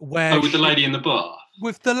 Where with the lady in the bar?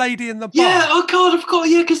 With the lady in the bar. Yeah, oh God, I've got,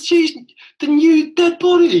 because she's the new dead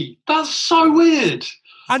body. That's so weird.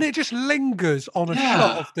 And it just lingers on a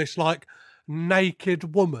shot of this, like,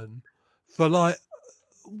 naked woman for, like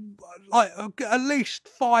at least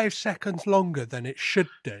 5 seconds longer than it should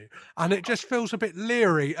do. And it just feels a bit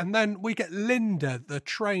leery. And then we get Linda, the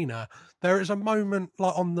trainer. There is a moment,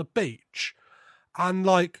 like, on the beach. And,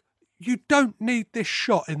 like, you don't need this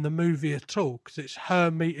shot in the movie at all because it's her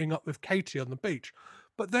meeting up with Katie on the beach.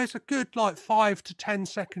 But there's a good like 5 to 10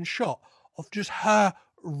 second shot of just her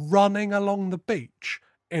running along the beach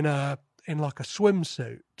in like a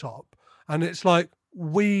swimsuit top, and it's like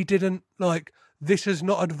we didn't like this has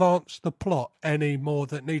not advanced the plot any more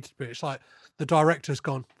than it needs to be. It's like the director's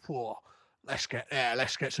gone, "Whoa, let's get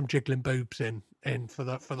some jiggling boobs in for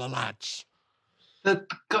the lads." The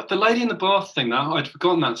lady in the bath thing, that I'd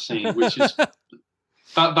forgotten that scene, which is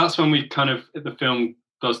that's when we kind of the film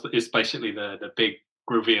does is basically the big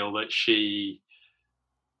reveal that she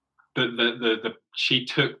she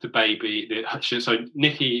took the baby. So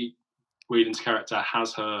Nikki Whelan's character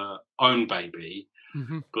has her own baby,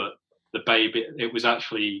 but the baby, it was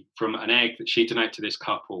actually from an egg that she donated to this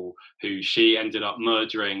couple who she ended up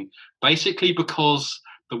murdering, basically because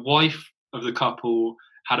the wife of the couple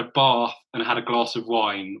had a bath and had a glass of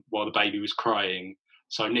wine while the baby was crying.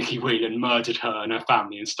 So Nikki Whelan murdered her and her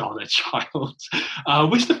family and stole their child,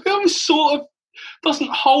 which the film sort of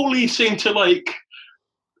doesn't wholly seem to like.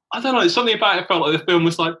 I don't know, something about it felt like the film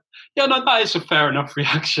was like, yeah, no, that is a fair enough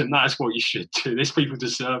reaction. That is what you should do. These people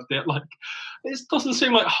deserved it. Like, it doesn't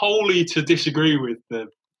seem like wholly to disagree with the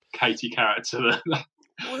Katie character.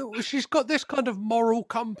 Well, she's got this kind of moral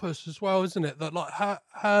compass as well, isn't it? That like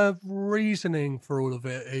her reasoning for all of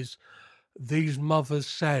it is these mothers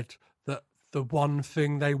said that the one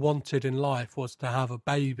thing they wanted in life was to have a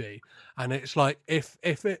baby, and it's like if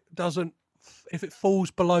it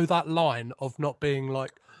falls below that line of not being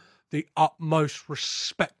like the utmost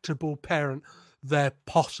respectable parent there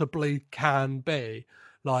possibly can be,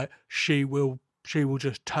 like she will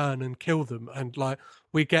just turn and kill them. And like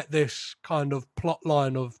we get this kind of plot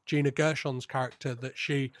line of Gina Gershon's character that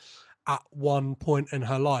she at one point in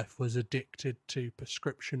her life was addicted to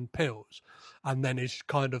prescription pills and then is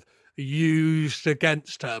kind of used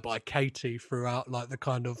against her by Katie throughout like the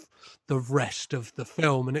kind of the rest of the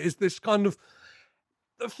film. And it is this kind of,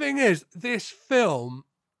 the thing is, this film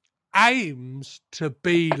aims to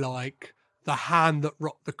be like The Hand That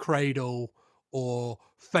Rocked the Cradle or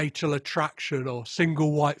Fatal Attraction or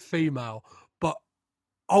Single White Female, but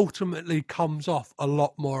ultimately comes off a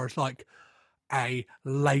lot more as like a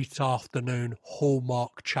late afternoon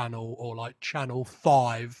Hallmark channel or like Channel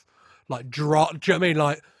 5, like do you know what I mean?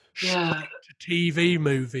 Like straight to TV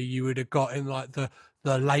movie you would have got in like the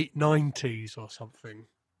late 90s or something.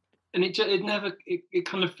 And it never, it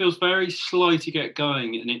kind of feels very slow to get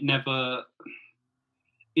going, and it never,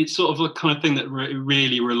 it's sort of a kind of thing that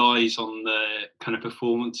really relies on the kind of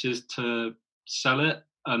performances to sell it.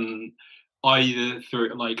 And either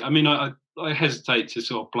through, like, I mean, I hesitate to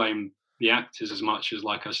sort of blame the actors as much as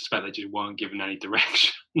like I suspect they just weren't given any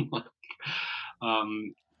direction.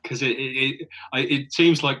 Because it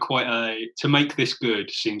seems like quite to make this good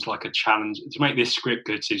seems like a challenge. To make this script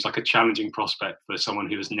good seems like a challenging prospect for someone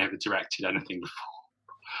who has never directed anything before.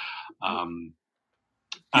 I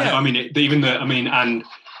mean, and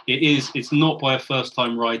it's not by a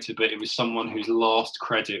first-time writer, but it was someone whose last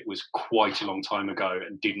credit was quite a long time ago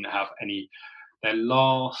and didn't have any. Their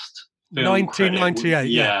last film 1998,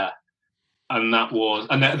 yeah. And that was,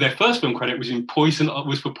 and their first film credit was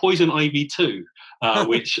for Poison Ivy 2,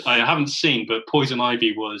 which I haven't seen, but Poison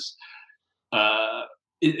Ivy was,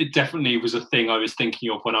 it definitely was a thing I was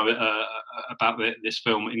thinking of when I about this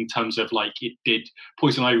film in terms of like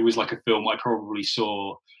Poison Ivy was like a film I probably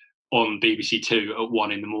saw on BBC Two at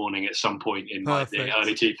 1 a.m. at some point in like the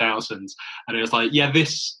early 2000s, and it was like, yeah,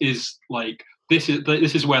 this is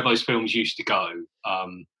where those films used to go. I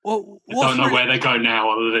don't know where they go now,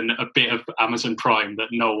 other than a bit of Amazon Prime that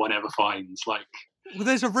no one ever finds. Like, well,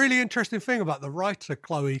 there's a really interesting thing about the writer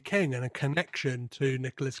Chloe King and a connection to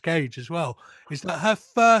Nicolas Cage as well, is that her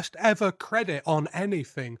first ever credit on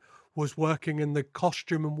anything was working in the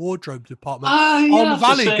costume and wardrobe department on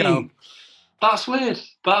Valley Girl. That's weird.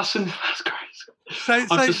 That's crazy.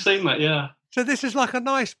 I've just seen that, yeah. So this is like a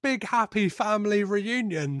nice, big, happy family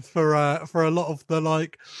reunion for a lot of the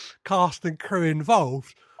like cast and crew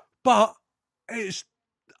involved, but it's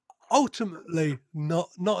ultimately not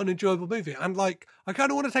an enjoyable movie. And like, I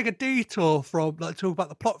kind of want to take a detour from like talk about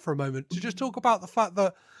the plot for a moment to just talk about the fact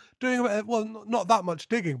that not that much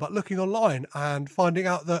digging, but looking online and finding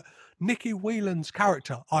out that Nikki Whelan's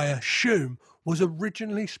character, I assume, was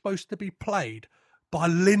originally supposed to be played by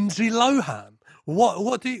Lindsay Lohan.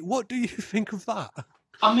 What do you think of that?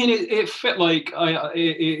 I mean, it fit like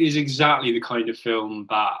it is exactly the kind of film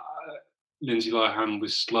that Lindsay Lohan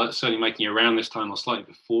was certainly making around this time or slightly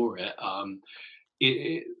before it.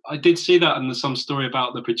 I did see that, and there's some story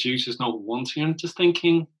about the producers not wanting and just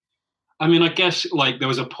thinking. I mean, I guess like there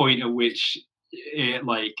was a point at which it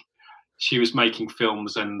like she was making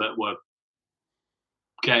films and that were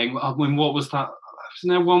getting. I mean, what was that? Isn't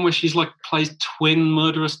there one where she's like plays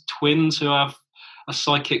murderous twins who have a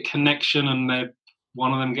psychic connection, and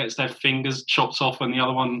one of them gets their fingers chopped off and the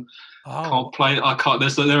other one can't play. I can't.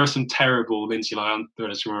 There are some terrible Lindsay Lohan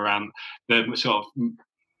thrillers from around the sort of,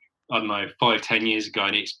 I don't know, 5-10 years ago,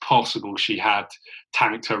 and it's possible she had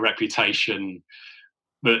tanked her reputation,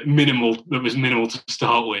 but was minimal to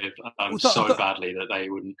start with, badly that they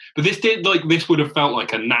wouldn't. But this would have felt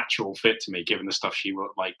like a natural fit to me, given the stuff she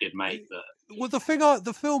did make. Well, the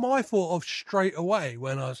film I thought of straight away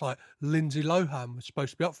when I was like, Lindsay Lohan was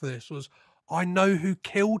supposed to be up for this was I Know Who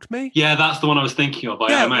Killed Me. Yeah, that's the one I was thinking of.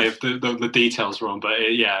 I may have the details wrong, but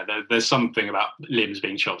there's something about limbs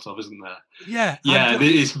being chopped off, isn't there? Yeah. Yeah,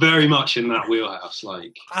 it's very much in that wheelhouse.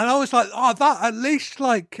 Like, and I was like, that at least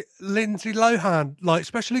like Lindsay Lohan, like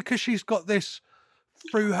especially because she's got this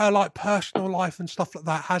through her like personal life and stuff like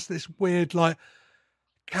that, has this weird like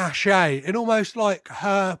cachet, and almost like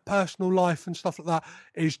her personal life and stuff like that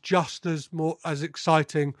is just as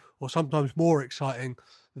exciting, or sometimes more exciting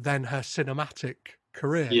than her cinematic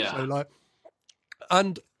career. Yeah. So like,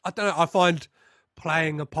 and I don't know, I find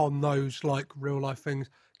playing upon those like real life things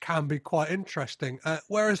can be quite interesting.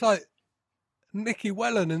 Whereas like Nikki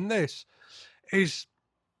Whelan in this is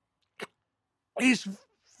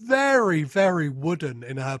very, very wooden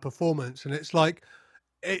in her performance, and it's like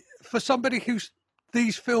for somebody who's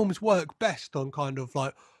these films work best on kind of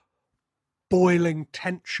like boiling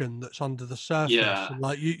tension that's under the surface. Yeah. And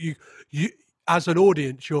like you as an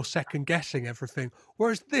audience, you're second guessing everything.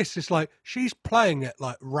 Whereas this is like she's playing it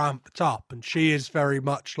like ramped up, and she is very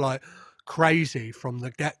much like crazy from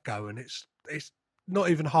the get go. And it's not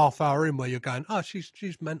even half hour in where you're going, oh, she's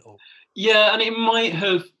mental. Yeah, and it might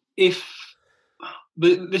have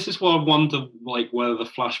this is why I wonder, like, whether the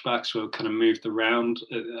flashbacks were kind of moved around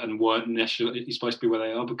and weren't necessarily supposed to be where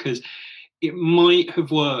they are, because it might have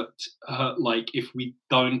worked, like, if we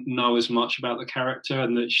don't know as much about the character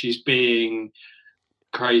and that she's being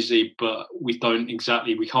crazy, but we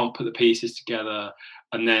can't put the pieces together,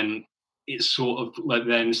 and then it's sort of like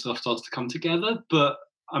then stuff starts to come together. But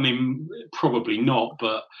I mean, probably not.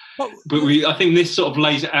 But I think this sort of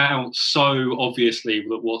lays it out so obviously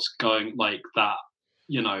that what's going like that.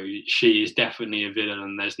 You know, she is definitely a villain,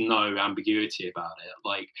 and there's no ambiguity about it.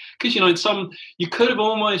 Like, because you could have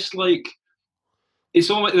almost like. It's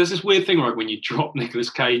almost, there's this weird thing, right, when you drop Nicolas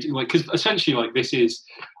Cage, like, because essentially, like, this is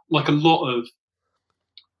like a lot of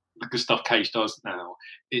the stuff Cage does now.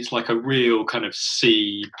 It's like a real kind of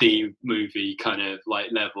C-D movie kind of like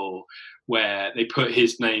level where they put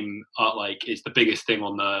his name like it's the biggest thing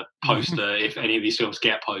on the poster if any of these films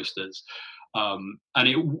get posters. And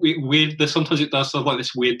sometimes it does have like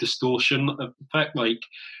this weird distortion effect, like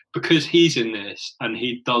because he's in this and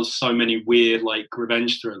he does so many weird like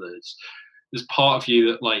revenge thrillers. There's part of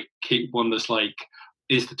you that like wonders like,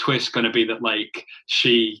 is the twist going to be that like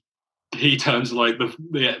he turns like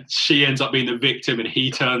she ends up being the victim and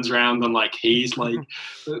he turns around and like he's like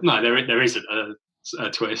no, there isn't a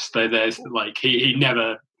twist. There's like he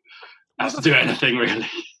never has to do anything really.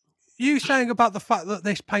 You saying about the fact that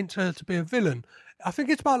this paints her to be a villain, I think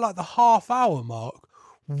it's about like the half-hour mark.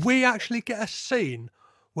 We actually get a scene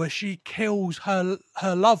where she kills her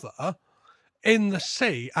lover in the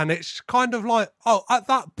sea, and it's kind of like, oh, at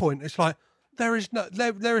that point it's like there is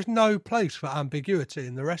no place for ambiguity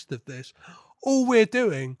in the rest of this. All we're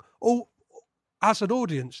doing, as an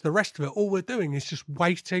audience, the rest of it, all we're doing is just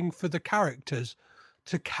waiting for the characters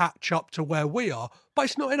to catch up to where we are. But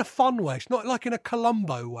it's not in a fun way. It's not like in a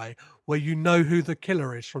Columbo way where you know who the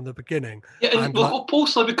killer is from the beginning. Yeah, and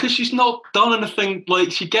also because she's not done anything,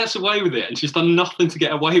 like she gets away with it and she's done nothing to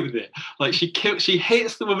get away with it. Like she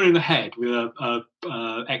hits the woman in the head with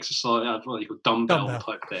a exercise, what you call dumbbell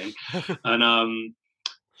type thing. And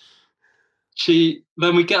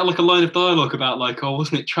then we get like a line of dialogue about like, oh,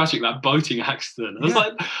 wasn't it tragic, that boating accident? And I was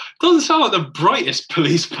like, doesn't sound like the brightest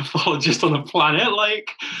police pathologist on the planet. Like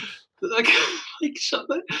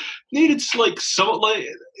needed like so like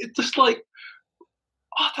it just like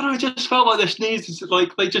I don't know. It just felt like this needs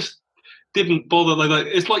like they just didn't bother. Like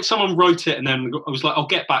it's like someone wrote it and then I was like, I'll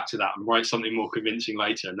get back to that and write something more convincing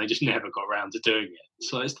later, and they just never got around to doing it.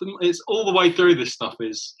 So it's all the way through. This stuff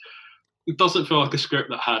it doesn't feel like a script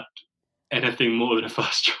that had anything more than a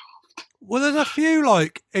first draft. Well, there's a few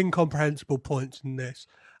like incomprehensible points in this,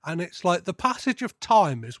 and it's like the passage of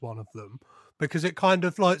time is one of them, because it kind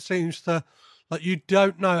of like seems to like you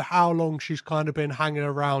don't know how long she's kind of been hanging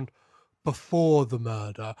around before the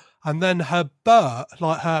murder, and then her birth,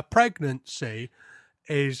 like her pregnancy,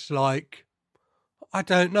 is like I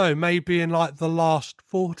don't know, maybe in like the last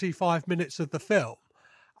 45 minutes of the film,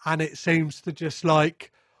 and it seems to just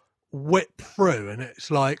like whip through, and it's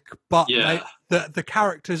like, but Yeah. the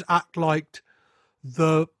characters act like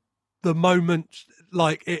the the moment,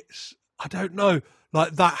 like it's, I don't know,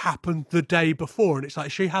 like that happened the day before, and it's like,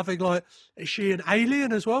 is she an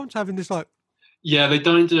alien as well? It's having this like, Yeah, they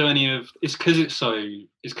don't do any of it's because it's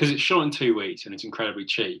because it's shot in 2 weeks and it's incredibly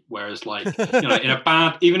cheap. Whereas, like, in a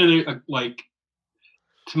bad, even in like,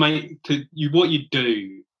 to make to you what you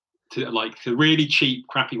do to, like, the really cheap,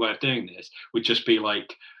 crappy way of doing this would just be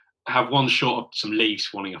like have one shot of some leaves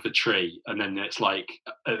falling off a tree, and then it's like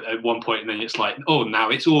at one point, and then it's like, oh, now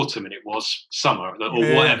it's autumn and it was summer or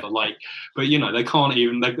yeah. whatever. Like, but they can't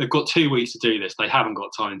even. They've got 2 weeks to do this. They haven't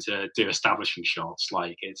got time to do establishing shots.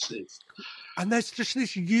 Like, it's And there's just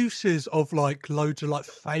these uses of like loads of like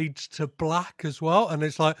fades to black as well, and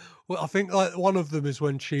it's like, well, I think like one of them is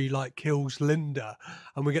when she like kills Linda,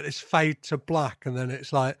 and we get this fade to black, and then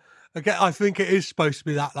it's like, again, I think it is supposed to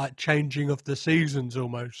be that like changing of the seasons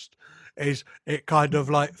almost. Is it kind of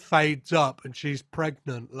like fades up and she's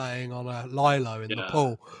pregnant laying on a lilo in the yeah,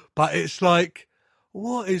 pool, but it's like,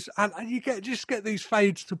 what is, and you get these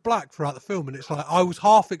fades to black throughout the film, and it's like I was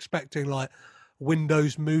half expecting like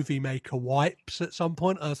Windows Movie Maker wipes at some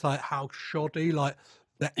point. I was like, how shoddy like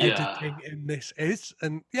the yeah, editing in this is,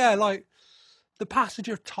 and yeah, like the passage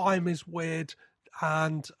of time is weird,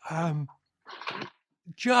 and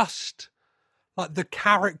just like the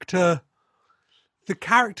character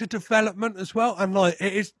development as well, and like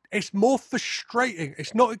it's more frustrating.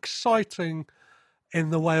 It's not exciting in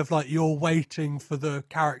the way of like you're waiting for the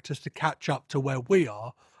characters to catch up to where we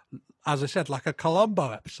are, as I said, like a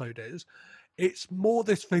Columbo episode is. It's more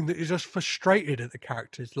this thing that is just frustrated at the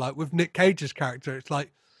characters. Like with Nick Cage's character, it's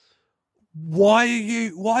like, why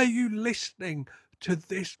are you listening to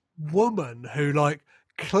this woman who like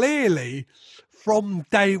clearly from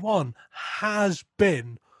day one has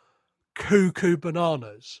been cuckoo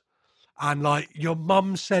bananas, and like your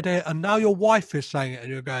mum said it, and now your wife is saying it,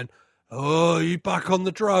 and you're going, oh, are you back on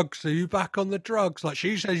the drugs? Are you back on the drugs? Like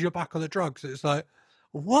she says you're back on the drugs. It's like,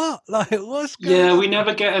 what? Like, what's going yeah. on? We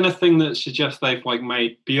never get anything that suggests they've like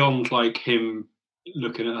made beyond like him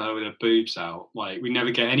looking at her with her boobs out. Like, we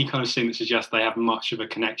never get any kind of scene that suggests they have much of a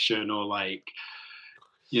connection or like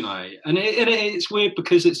And it's weird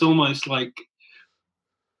because it's almost like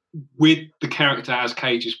with the character as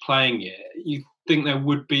Cage is playing it, you think there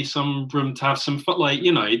would be some room to have some fun. Like,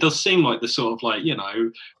 it does seem like the sort of like,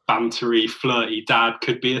 bantery, flirty dad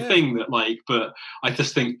could be a Yeah. thing that like, but I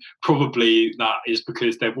just think probably that is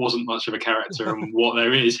because there wasn't much of a character, and what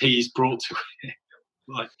there is, he's brought to it.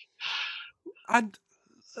 Like, And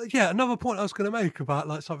yeah, another point I was going to make about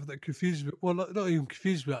like something that confuses me, well, not even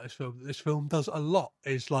confuses me about this film, that this film does a lot,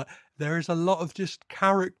 is like there is a lot of just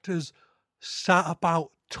characters sat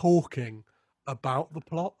about talking about the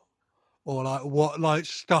plot, or like what like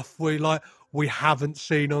stuff we haven't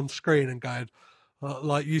seen on screen, and going,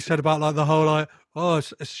 like you said about like the whole like, oh,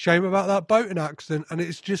 it's a shame about that boating accident, and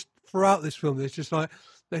it's just throughout this film there's just like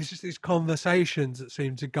there's just these conversations that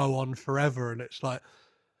seem to go on forever, and it's like,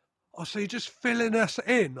 oh, so you're just filling us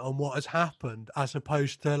in on what has happened, as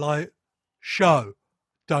opposed to like show,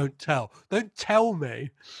 don't tell. Don't tell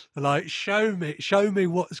me, like show me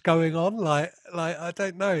what's going on. Like I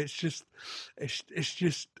don't know. It's just it's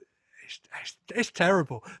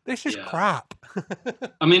terrible. This is yeah. crap.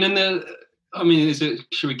 I mean, is it?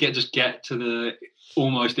 Should we just get to the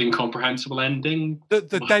almost incomprehensible ending? The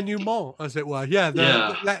denouement, as it were. Yeah.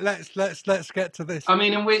 Yeah. Let's get to this. I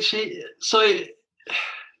mean, in which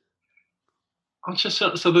I'm just so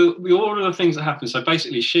the order of the things that happen. So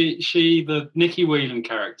basically, the Nikki Whelan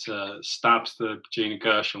character stabs the Gina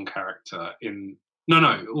Gershon character in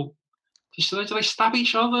no. Do they stab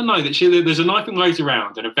each other? No, there's a knife and goes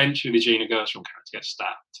around, and eventually the Gina Gershon character gets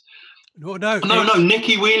stabbed. No.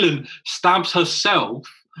 Nikki Whelan stabs herself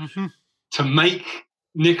to make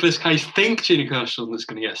Nicolas Cage think Gina Gershon is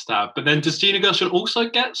going to get stabbed. But then does Gina Gershon also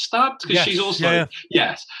get stabbed? Because she's also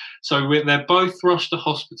yes. So they're both rushed to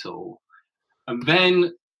hospital, and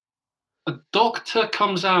then a doctor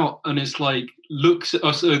comes out and is like looks at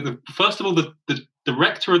us. First of all, the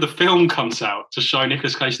director of the film comes out to show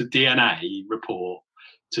Nicolas Cage the DNA report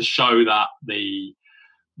to show that the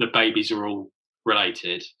babies are all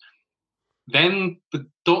related. Then the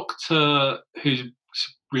doctor, who's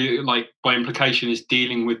really, like, by implication, is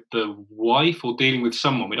dealing with the wife or dealing with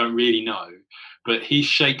someone, we don't really know, but he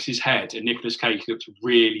shakes his head and Nicolas Cage looks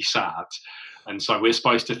really sad. And so we're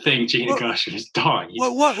supposed to think Gina Gershon has died.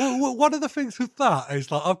 Well, one of the things with that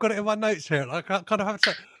is like, I've got it in my notes here. Like, I kind of have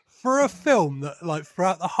to say, for a film that, like,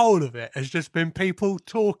 throughout the whole of it has just been people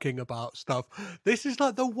talking about stuff, this is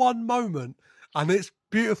like the one moment, and it's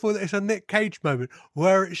beautiful that it's a Nick Cage moment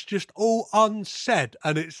where it's just all unsaid,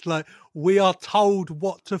 and it's like we are told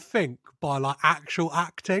what to think by like actual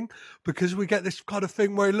acting, because we get this kind of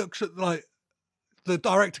thing where he looks at, like, the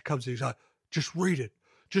director comes in, he's like, just read it,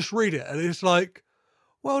 and it's like,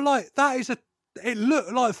 well, like, that is a. It look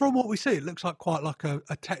like, from what we see, it looks like quite like a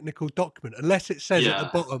technical document, unless it says at the Yeah,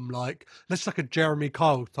 bottom, like, let's like a Jeremy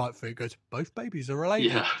Kyle type thing. It goes, both babies are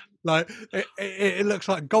related. yeah, Like, it looks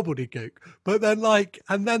like gobbledygook. But then, like,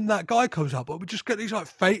 and then that guy comes up, but we just get these like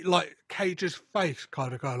fate, like Cage's face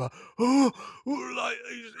kind of going like, oh, like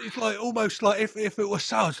it's like almost like if it was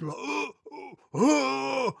sounds like,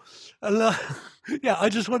 oh, and yeah, I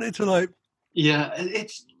just wanted to like, yeah.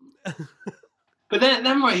 It's but then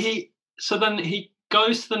right, then he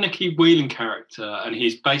goes to the Nicky Whelan character, and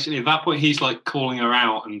he's basically at that point he's like calling her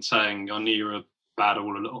out and saying, "I knew you were bad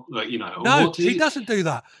all along," like, you know. no, What he doesn't do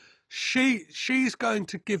that. She's going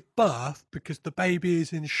to give birth because the baby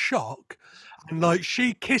is in shock, and like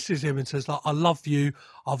she kisses him and says like, "I love you.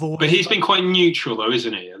 I've But always." he's been quite neutral though,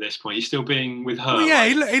 isn't he? At this point, he's still being with her. Well,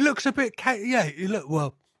 yeah, Like, he looks a bit. Yeah,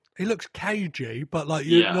 he looks cagey, but like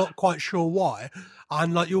you're yeah, not quite sure why.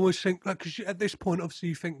 And like you always think, like, because at this point, obviously,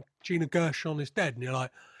 you think Gina Gershon is dead, and you're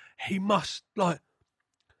like, he must like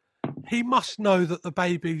he must know that the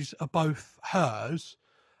babies are both hers,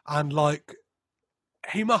 and like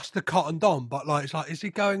he must have cottoned on. But like, it's like, is he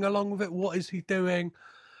going along with it? What is he doing?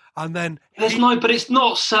 And then but it's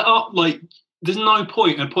not set up like. There's no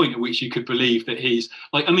point at which you could believe that he's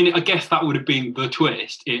like. I mean, I guess that would have been the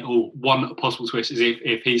twist, or one possible twist, is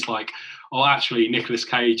if he's like, oh, actually, Nicolas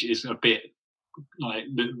Cage is a bit like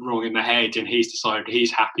wrong in the head, and he's decided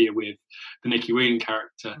he's happier with the Nicky Whelan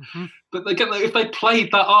character. Mhm. But again, like, if they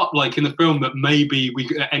played that up like in the film, that maybe we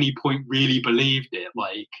at any point really believed it,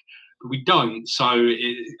 like, but we don't. So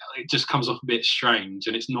it just comes off a bit strange,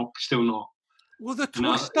 and it's still not. Well, the No,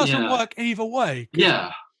 twist doesn't yeah, work either way.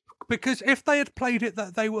 yeah. Because if they had played it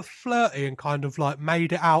that they were flirty and kind of like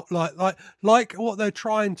made it out like what they're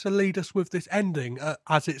trying to lead us with this ending,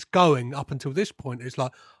 as it's going up until this point, is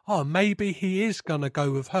like, oh, maybe he is gonna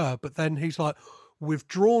go with her, but then he's like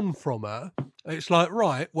withdrawn from her. It's like,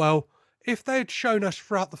 right, well, if they had shown us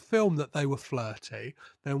throughout the film that they were flirty,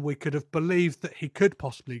 then we could have believed that he could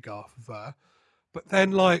possibly go off with her. But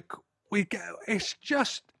then, like, we get, it's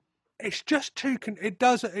just too it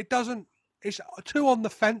doesn't, it's too on the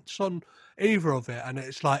fence on either of it, and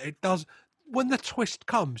it's like, it does, when the twist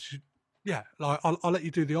comes, yeah, like, I'll let you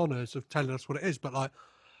do the honors of telling us what it is, but like,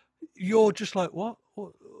 you're just like, what?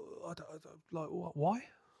 Like, what? Why?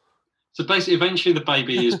 So basically, eventually the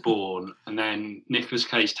baby is born, and then Nicolas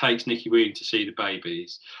Cage takes Nicky Whelan to see the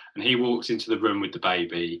babies, and he walks into the room with the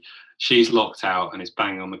baby. She's locked out and is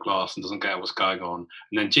banging on the glass and doesn't get what's going on.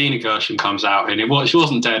 And then Gina Gershon comes out, and she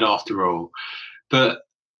wasn't dead after all. But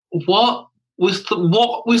what was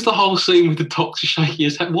the whole scene with the doctor shaking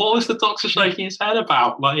his head? What was the doctor shaking his head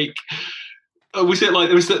about? Like, was it like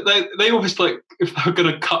they almost like, if they were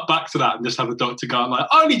going to cut back to that and just have the doctor going like,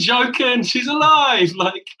 only joking, she's alive,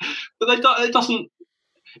 like, but it doesn't.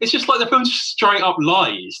 It's just like the film just straight up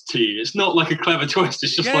lies to you. It's not like a clever twist.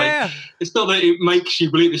 It's just like, it's not that it makes you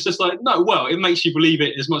believe. It's just like, no, well, it makes you believe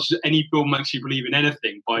it as much as any film makes you believe in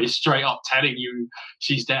anything, by straight up telling you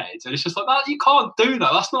she's dead. And it's just like, that, you can't do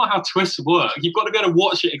that. That's not how twists work. You've got to be able to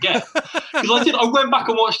watch it again. Because I went back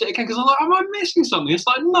and watched it again because I was like, am I missing something? It's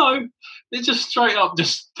like, no, it just straight up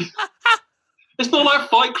just. It's not like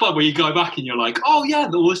Fight Club where you go back and you're like, oh yeah,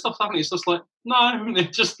 all this stuff's happening. It's just like, no,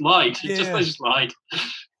 it just lied. They just lied.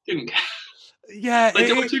 Didn't care. Yeah. Like,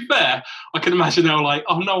 to be fair, I can imagine they were like,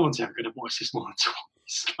 oh, no one's ever going to watch this more than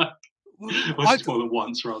twice. Like, more than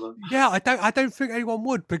once, rather. Yeah, I don't think anyone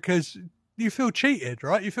would, because you feel cheated,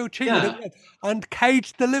 right? You feel cheated. Yeah. And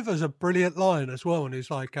Cage delivers a brilliant line as well. And he's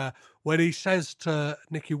like, when he says to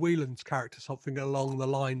Nicky Whelan's character something along the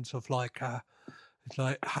lines of like, it's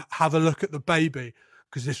like, have a look at the baby,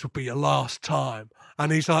 because this will be your last time.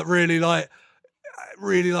 And he's like really like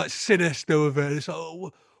sinister with it. It's like,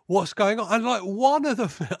 oh, what's going on? And like, one of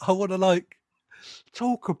the I want to like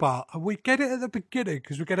talk about, and we get it at the beginning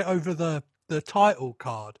because we get it over the title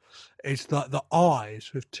card, is that the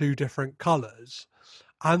eyes with two different colours.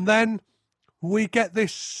 And then we get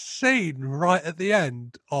this scene right at the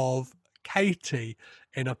end of Katie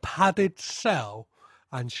in a padded cell,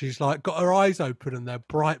 and she's like got her eyes open and they're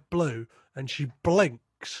bright blue, and she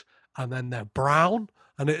blinks and then they're brown,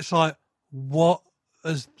 and it's like, what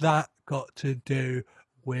has that got to do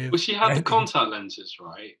with? Well, she had the contact lenses,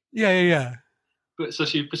 right? Yeah. But so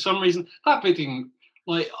she, for some reason, that bit didn't.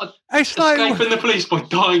 Like, It's like, escaping the police by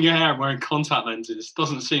dyeing your hair and wearing contact lenses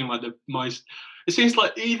doesn't seem like the most. It seems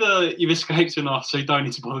like either you've escaped enough so you don't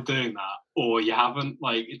need to bother doing that, or you haven't.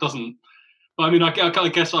 Like, it doesn't. I mean, I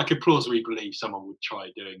guess I could plausibly believe someone would try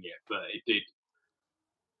doing it, but it did.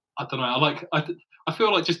 I don't know. I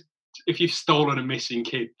feel like just if you've stolen a missing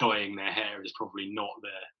kid, dyeing their hair is probably not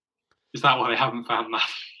there. Is that why they haven't found that?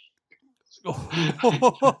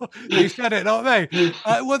 you said it, not me.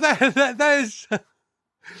 Well, there's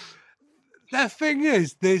the thing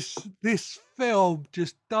is, this film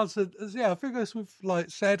just doesn't. Yeah, I think as we've like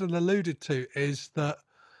said and alluded to, is that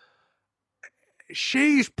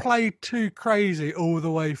she's played too crazy all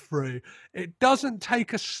the way through. It doesn't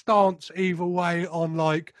take a stance either way on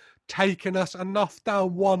like taking us enough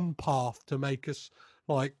down one path to make us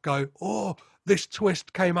like go, oh, this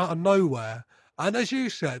twist came out of nowhere. And as you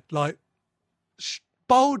said, like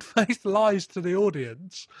bold-faced lies to the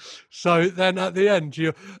audience. So then at the end,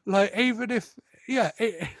 you're like, even if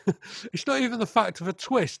it's not even the fact of a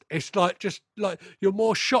twist. It's like just like you're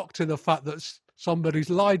more shocked in the fact that somebody's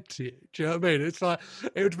lied to you. Do you know what I mean? It's like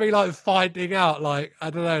it would be like finding out, like I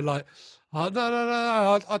don't know, like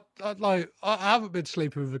no, I haven't been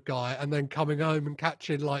sleeping with a guy, and then coming home and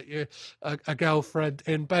catching like a girlfriend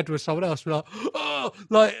in bed with someone else. Be like, oh,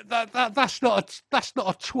 like that's not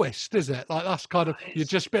a twist, is it? Like that's kind of you've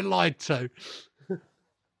just been lied to.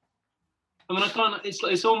 I mean, I can't.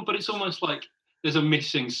 It's on, but it's almost like there's a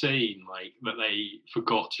missing scene like that they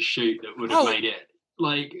forgot to shoot that would have made it.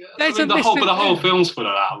 Like, I mean, the whole film's full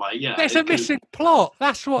of that. Like, yeah, there's a missing plot.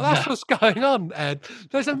 That's what's going on, Ed.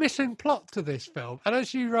 There's a missing plot to this film, and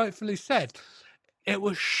as you rightfully said, it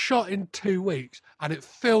was shot in 2 weeks, and it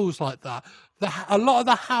feels like that. A lot of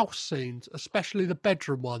the house scenes, especially the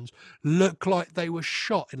bedroom ones, look like they were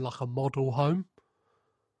shot in like a model home.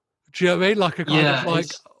 Do you know what I mean? Like a kind of like,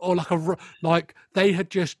 or like they had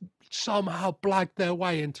just somehow blagged their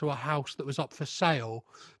way into a house that was up for sale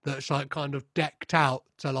that's like kind of decked out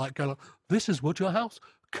to like go like, this is what your house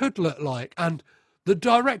could look like. And the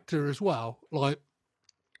director as well, like,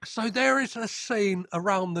 so there is a scene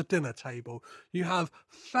around the dinner table. You have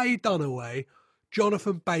Faye Dunaway,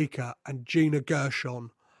 Jonathan Baker and Gina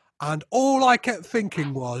Gershon. And all I kept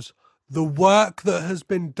thinking was the work that has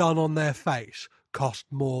been done on their face cost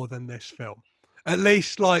more than this film. At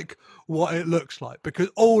least like what it looks like, because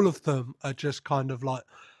all of them are just kind of like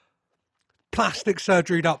plastic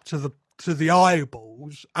surgeryed up to the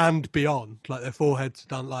eyeballs and beyond. Like their foreheads are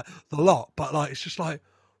done like the lot, but like it's just like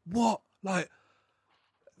what like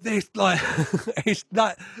this like it's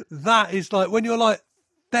that is like when you're like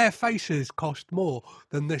their faces cost more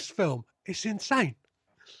than this film. It's insane.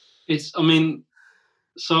 I mean,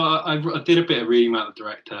 so I did a bit of reading about the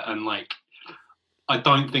director, and like I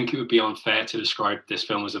don't think it would be unfair to describe this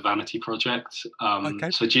film as a vanity project. Okay.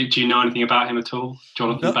 So do you know anything about him at all?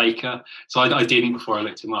 Jonathan Baker? So I didn't before I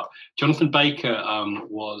looked him up. Jonathan Baker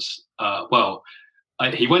was,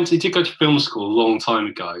 he did go to film school a long time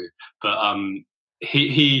ago, but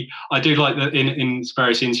I do like that in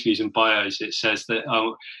various interviews and bios it says that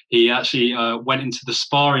he actually went into the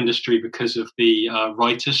spa industry because of the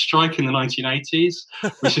writers' strike in the 1980s,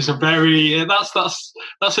 which is a very that's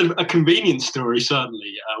a convenient story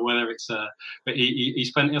certainly. Whether it's but he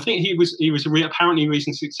spent, I think he was apparently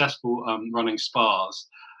reasonably successful running spas,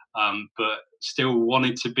 but still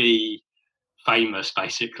wanted to be famous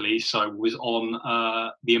basically, so was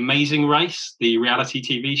on The Amazing Race, the reality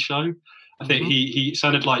TV show. I think he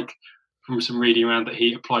sounded like, from some reading around, that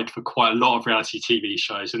he applied for quite a lot of reality TV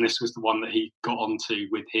shows, and this was the one that he got onto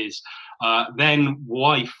with his then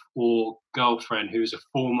wife or girlfriend, who was a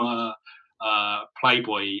former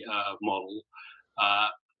Playboy model.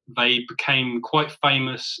 They became quite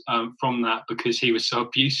famous from that because he was so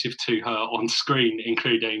abusive to her on screen,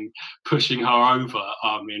 including pushing her over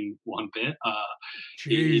in one bit.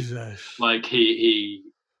 Jesus. He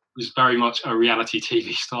was very much a reality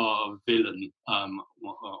TV star villain,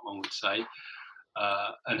 one would say,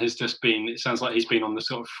 and has just been. It sounds like he's been on the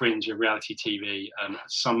sort of fringe of reality TV, and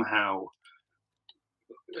somehow,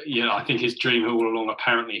 I think his dream all along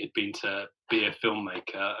apparently had been to be a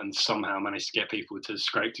filmmaker, and somehow managed to get people to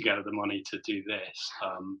scrape together the money to do this.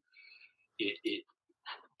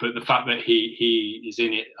 But the fact that he is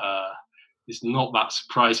in it is not that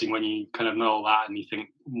surprising when you kind of know all that, and you think,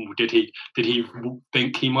 did he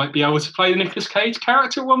think he might be able to play the Nicolas Cage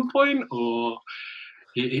character at one point, or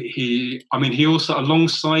he also,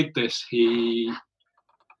 alongside this,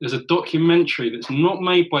 there's a documentary that's not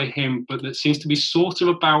made by him, but that seems to be sort of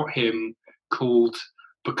about him, called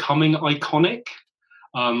Becoming Iconic.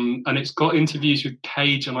 And it's got interviews with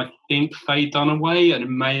Cage and I think Faye Dunaway, and it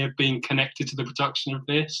may have been connected to the production of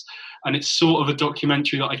this. And it's sort of a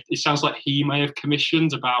documentary that it sounds like he may have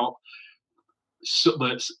commissioned about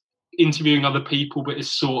that's interviewing other people, but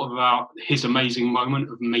it's sort of about his amazing moment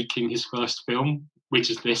of making his first film, which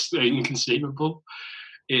is this Inconceivable.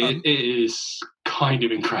 It is kind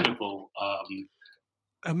of incredible.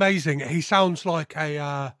 Amazing. He sounds like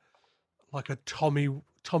a Tommy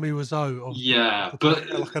Wiseau, yeah, but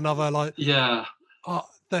like another like yeah.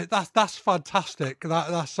 That's fantastic.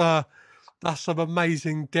 That's some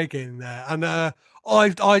amazing digging there, and I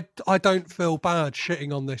don't feel bad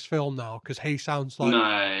shitting on this film now because he sounds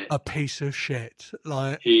like a piece of shit.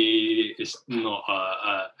 Like he is not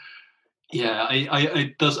yeah,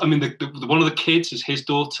 it does. I mean, the one of the kids is his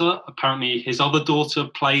daughter. Apparently, his other daughter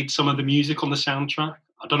played some of the music on the soundtrack.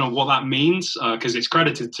 I don't know what that means because it's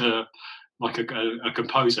credited to like a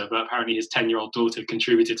composer, but apparently his 10-year-old daughter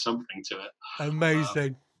contributed something to it.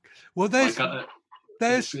 Amazing. Well, there's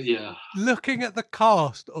looking at the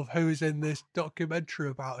cast of who is in this documentary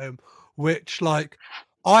about him, which like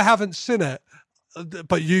I haven't seen it,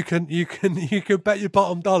 but you can bet your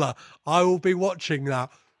bottom dollar I will be watching that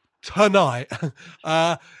tonight.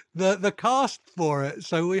 The cast for it.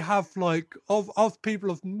 So we have like of people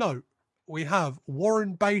of note. We have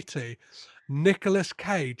Warren Beatty, Nicolas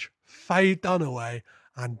Cage, Faye Dunaway,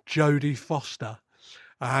 and Jodie Foster.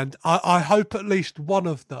 And I hope at least one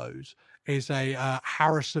of those is a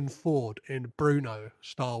Harrison Ford in Bruno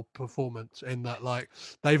style performance, in that like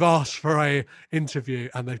they've asked for a interview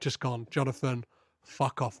and they've just gone, Jonathan,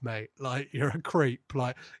 fuck off, mate. Like, you're a creep.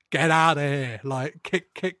 Like, get out of here. Like,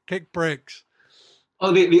 kick bricks.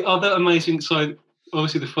 Oh, the other amazing, so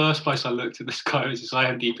obviously the first place I looked at this guy was his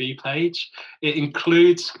IMDb page. It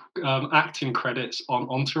includes acting credits on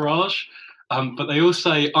Entourage, but they all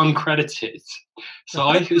say uncredited. So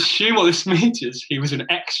I assume what this means is he was an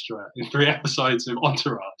extra in 3 episodes of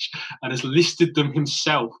Entourage and has listed them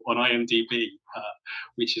himself on IMDb,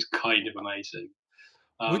 which is kind of amazing.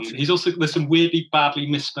 He's also, there's some weirdly badly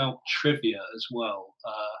misspelled trivia as well.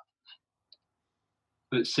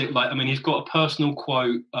 That's it. Like, I mean, he's got a personal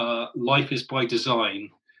quote: "Life is by design,"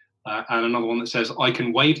 and another one that says, "I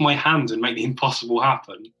can wave my hand and make the impossible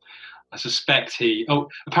happen." I suspect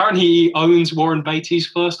apparently he owns Warren Beatty's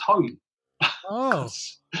first home. Oh.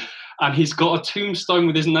 And he's got a tombstone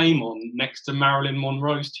with his name on next to Marilyn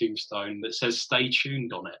Monroe's tombstone that says "Stay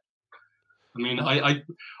tuned" on it. I mean, I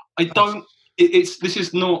don't. This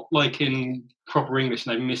is not like in proper English.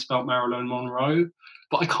 They misspelled Marilyn Monroe,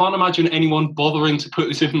 but I can't imagine anyone bothering to put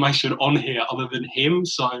this information on here other than him.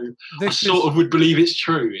 So I sort of would believe it's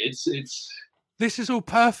true. This is all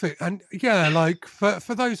perfect, and yeah, like for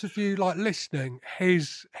those of you like listening,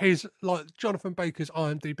 his like Jonathan Baker's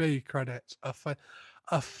IMDb credits are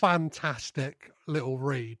a fantastic little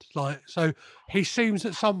read. Like, so he seems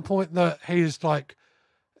at some point that he's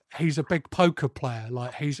a big poker player.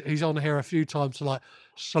 Like he's on here a few times, like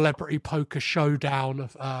Celebrity Poker Showdown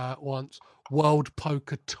once, World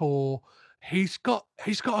Poker Tour. He's got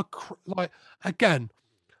like, again,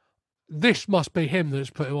 this must be him that's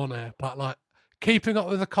put him on here, but like Keeping Up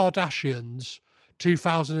with the Kardashians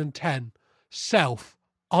 2010, self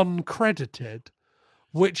uncredited,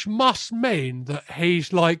 which must mean that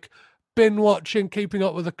he's like been watching Keeping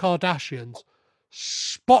Up with the Kardashians,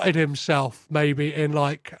 spotted himself maybe in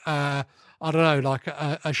like I don't know, like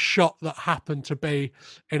a shot that happened to be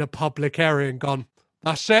in a public area and gone,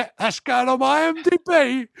 that's it, that's going on my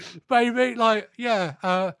IMDb, baby. Like,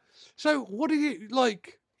 yeah. So what do you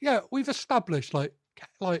like? Yeah, we've established like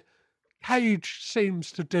Cage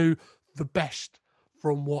seems to do the best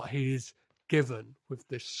from what he is given with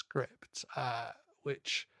this script,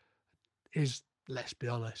 which is, let's be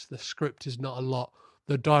honest, the script is not a lot.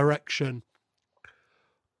 The direction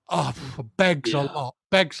begs a lot.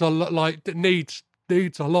 Like needs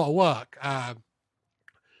a lot of work.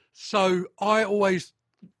 So I always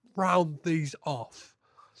round these off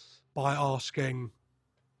by asking,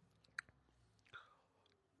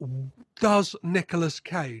 does Nicolas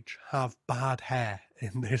Cage have bad hair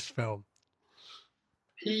in this film?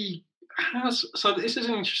 He has. So this is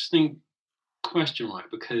an interesting question, right?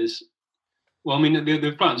 Because, well, I mean,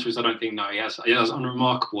 the answer is I don't think no. He has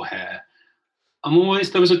unremarkable hair. There was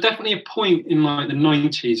definitely a point in like the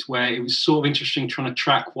 90s where it was sort of interesting trying to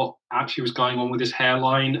track what actually was going on with his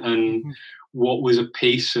hairline and what was a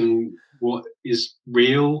piece and what is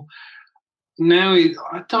real. Now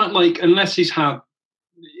I don't like, unless he's had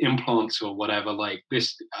implants or whatever, like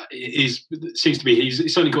this seems to be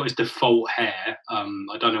he's only got his default hair.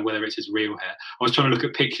 I don't know whether it's his real hair. I was trying to look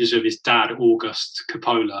at pictures of his dad, August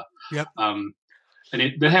Coppola. Yep.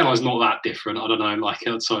 and the hairline's not that different. I don't know,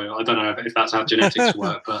 so I don't know if that's how genetics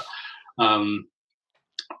work, but um,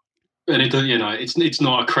 and it's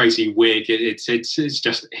not a crazy wig. It's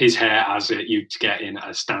just his hair as you'd get in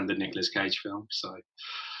a standard Nicolas Cage film. So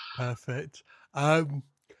perfect. And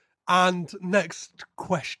next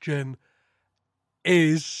question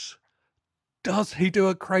is, does he do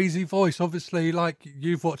a crazy voice? Obviously, like,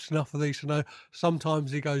 you've watched enough of these to know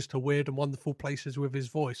sometimes he goes to weird and wonderful places with his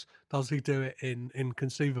voice. Does he do it in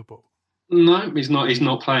Inconceivable? no, he's not. He's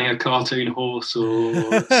not playing a cartoon horse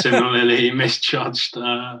or similarly misjudged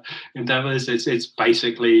endeavors. It's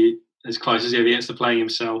basically as close as he ever gets to playing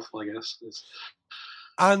himself, I guess.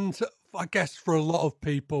 And I guess for a lot of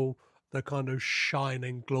people, the kind of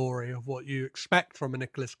shining glory of what you expect from a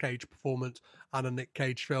Nicolas Cage performance and a Nick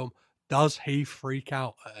Cage film, does he freak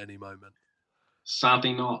out at any moment?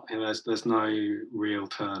 Sadly, not. There's no real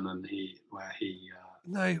turn, and where he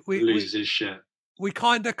No, loses his shit. we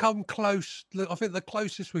kind of come close. I think the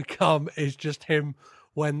closest we come is just him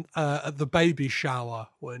when at the baby shower,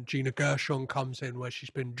 when Gina Gershon comes in, where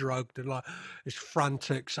she's been drugged and like is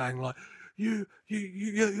frantic, saying like, you're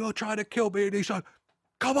trying to kill me," and he's like,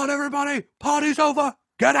 "Come on, everybody, party's over,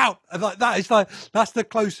 get out!" And like that is like, that's the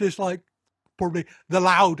closest, like, probably the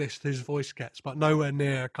loudest his voice gets, but nowhere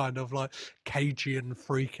near kind of like Cagean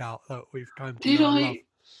freak out that we've come to know and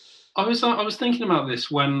love. I was thinking about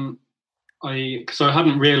this when because I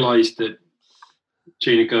hadn't realised that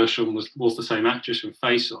Gina Gershon was the same actress from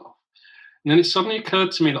Face Off, and then it suddenly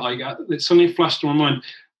occurred to me that it suddenly flashed in my mind.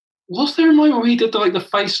 Was there a moment where he did like the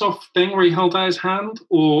Face Off thing where he held out his hand,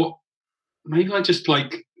 or maybe I just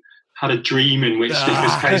like had a dream in which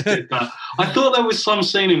Nicolas Cage did that? I thought there was some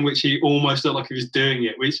scene in which he almost looked like he was doing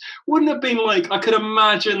it, which wouldn't have been like, I could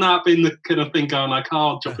imagine that being the kind of thing going like,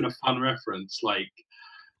 oh, dropping a fun reference, like.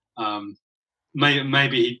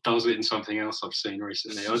 Maybe he does it in something else I've seen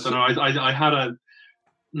recently. I don't know. I had a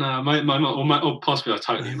or possibly I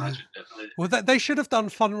totally imagined it. Well, they should have done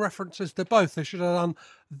fun references to both. They should have done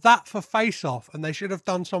that for Face Off, and they should have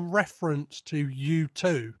done some reference to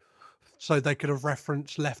U2, so they could have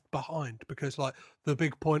referenced Left Behind, because like the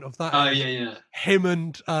big point of that is him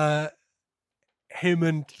and the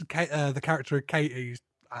character of Katie's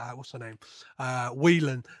what's her name,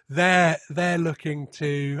 Whelan. They're looking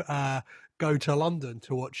to go to London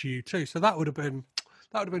to watch U2, so that would have been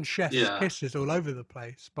chef's kisses all over the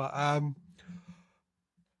place. But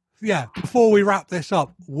before we wrap this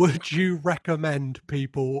up, would you recommend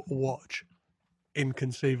people watch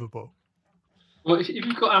Inconceivable? Well, if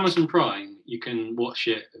you've got Amazon Prime, you can watch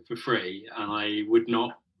it for free, and I would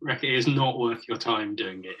not reckon it is not worth your time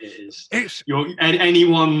doing it.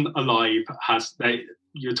 Anyone alive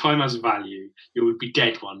your time has value. You would be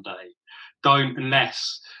dead one day. Don't,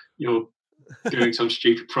 unless you're doing some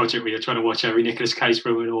stupid project where you're trying to watch every Nicolas Cage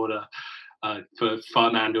film in order for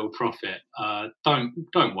fun and or profit.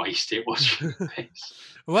 Don't waste it watching this.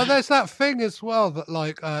 Well, there's that thing as well that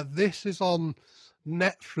like this is on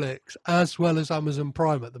Netflix as well as Amazon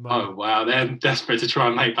Prime at the moment. Oh wow, they're desperate to try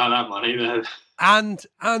and make back that money. And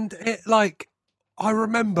it, like, I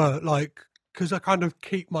remember, like, because I kind of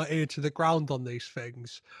keep my ear to the ground on these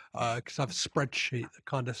things, because I have a spreadsheet that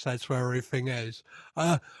kind of says where everything is.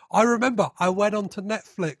 I remember I went onto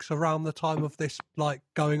Netflix around the time of this, like,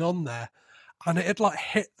 going on there, and it had like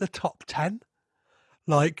hit the top 10.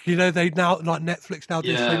 Like, you know, they now, like, Netflix now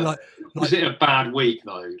do this thing like. Was it a bad week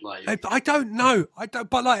though? Like, I don't know.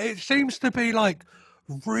 But like, it seems to be like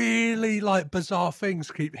really like bizarre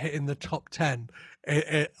things keep hitting the top 10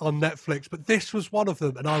 on Netflix. But this was one of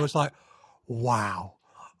them, and I was like, wow.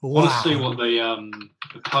 I want to see what the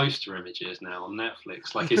poster image is now on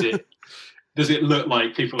Netflix. Like, does it look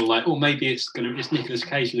like people are like, oh, maybe it's Nicolas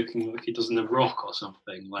Cage looking like he does in The Rock or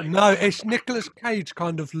something? Like, no, it's Nicolas Cage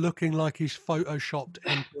kind of looking like he's photoshopped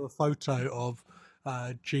into a photo of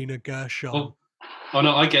Gina Gershon. Oh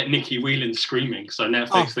no, I get Nicky Whelan screaming, so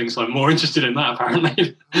Netflix thinks I'm more interested in that,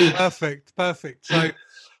 apparently. Perfect. So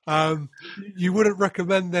you wouldn't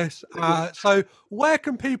recommend this. So where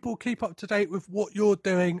can people keep up to date with what you're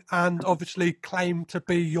doing and obviously claim to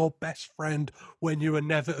be your best friend when you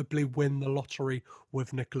inevitably win the lottery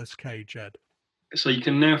with Nicolas Cage, Ed? So you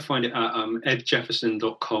can now find it at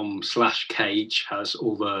edjefferson.com/cage, has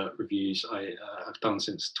all the reviews I've done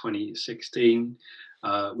since 2016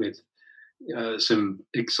 with some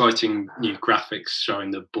exciting new graphics showing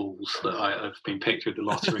the balls that I've been picked with the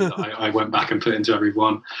lottery that I went back and put into every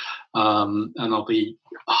one. And I'll be,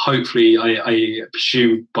 hopefully, I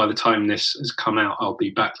presume by the time this has come out, I'll be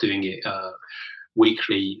back doing it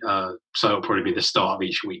weekly. So it'll probably be the start of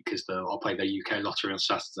each week, because I'll play the UK lottery on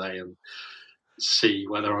Saturday and see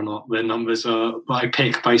whether or not the numbers are that I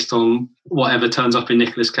pick based on whatever turns up in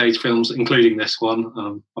Nicolas Cage films, including this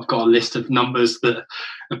one. I've got a list of numbers that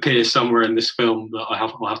appear somewhere in this film that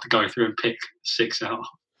I'll have to go through and pick 6 out.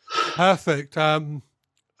 Perfect.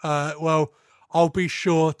 Well, I'll be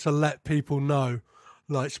sure to let people know,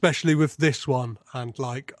 like especially with this one, and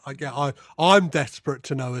like I'm desperate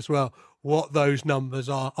to know as well what those numbers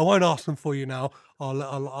are. I won't ask them for you now.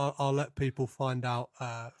 I'll let people find out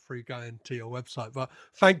through going to your website. But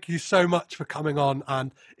thank you so much for coming on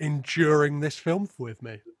and enduring this film with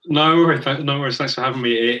me. No worries. Thanks for having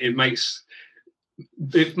me. It makes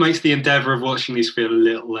the endeavour of watching these feel a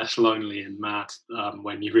little less lonely and mad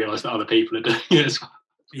when you realise that other people are doing it as well.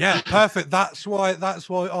 Yeah, perfect. That's why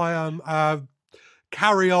I am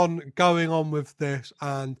carry on going on with this,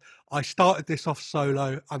 and I started this off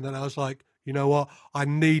solo, and then I was like, you know what, I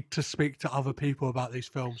need to speak to other people about these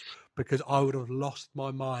films because I would have lost my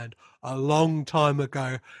mind a long time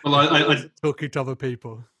ago. Well, I talking to other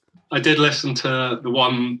people. I did listen to the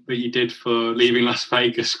one that you did for Leaving Las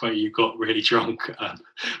Vegas where you got really drunk.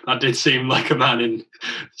 That did seem like a man in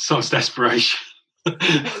some desperation. And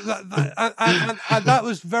that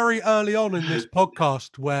was very early on in this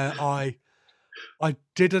podcast where I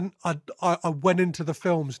went into the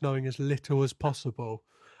films knowing as little as possible,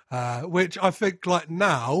 which I think like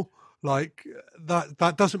now, like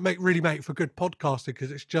that doesn't really make for good podcasting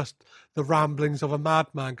because it's just the ramblings of a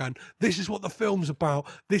madman going, this is what the film's about.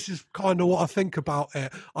 This is kind of what I think about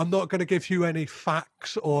it. I'm not going to give you any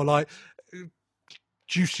facts or like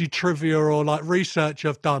juicy trivia or like research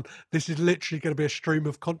I've done. This is literally going to be a stream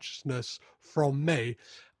of consciousness from me.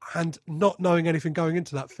 And not knowing anything going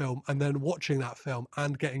into that film and then watching that film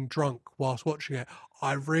and getting drunk whilst watching it,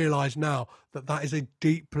 I realise now that that is a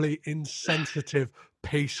deeply insensitive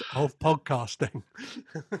piece of podcasting.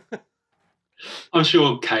 I'm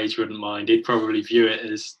sure Cage wouldn't mind. He'd probably view it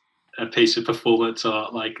as a piece of performance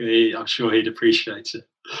art. Like, I'm sure he'd appreciate it.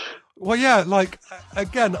 Well, yeah, like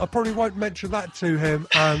again, I probably won't mention that to him.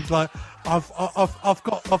 And like, I've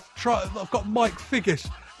got Mike Figgis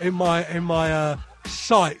in my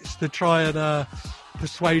sights to try and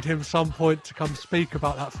persuade him some point to come speak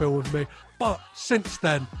about that film with me. But since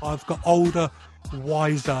then, I've got older,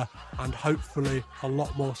 wiser, and hopefully a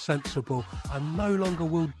lot more sensible, and no longer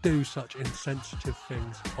will do such insensitive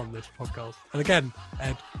things on this podcast. And again,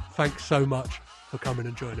 Ed, thanks so much for coming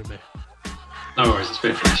and joining me. No worries, it's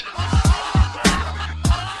been a pleasure.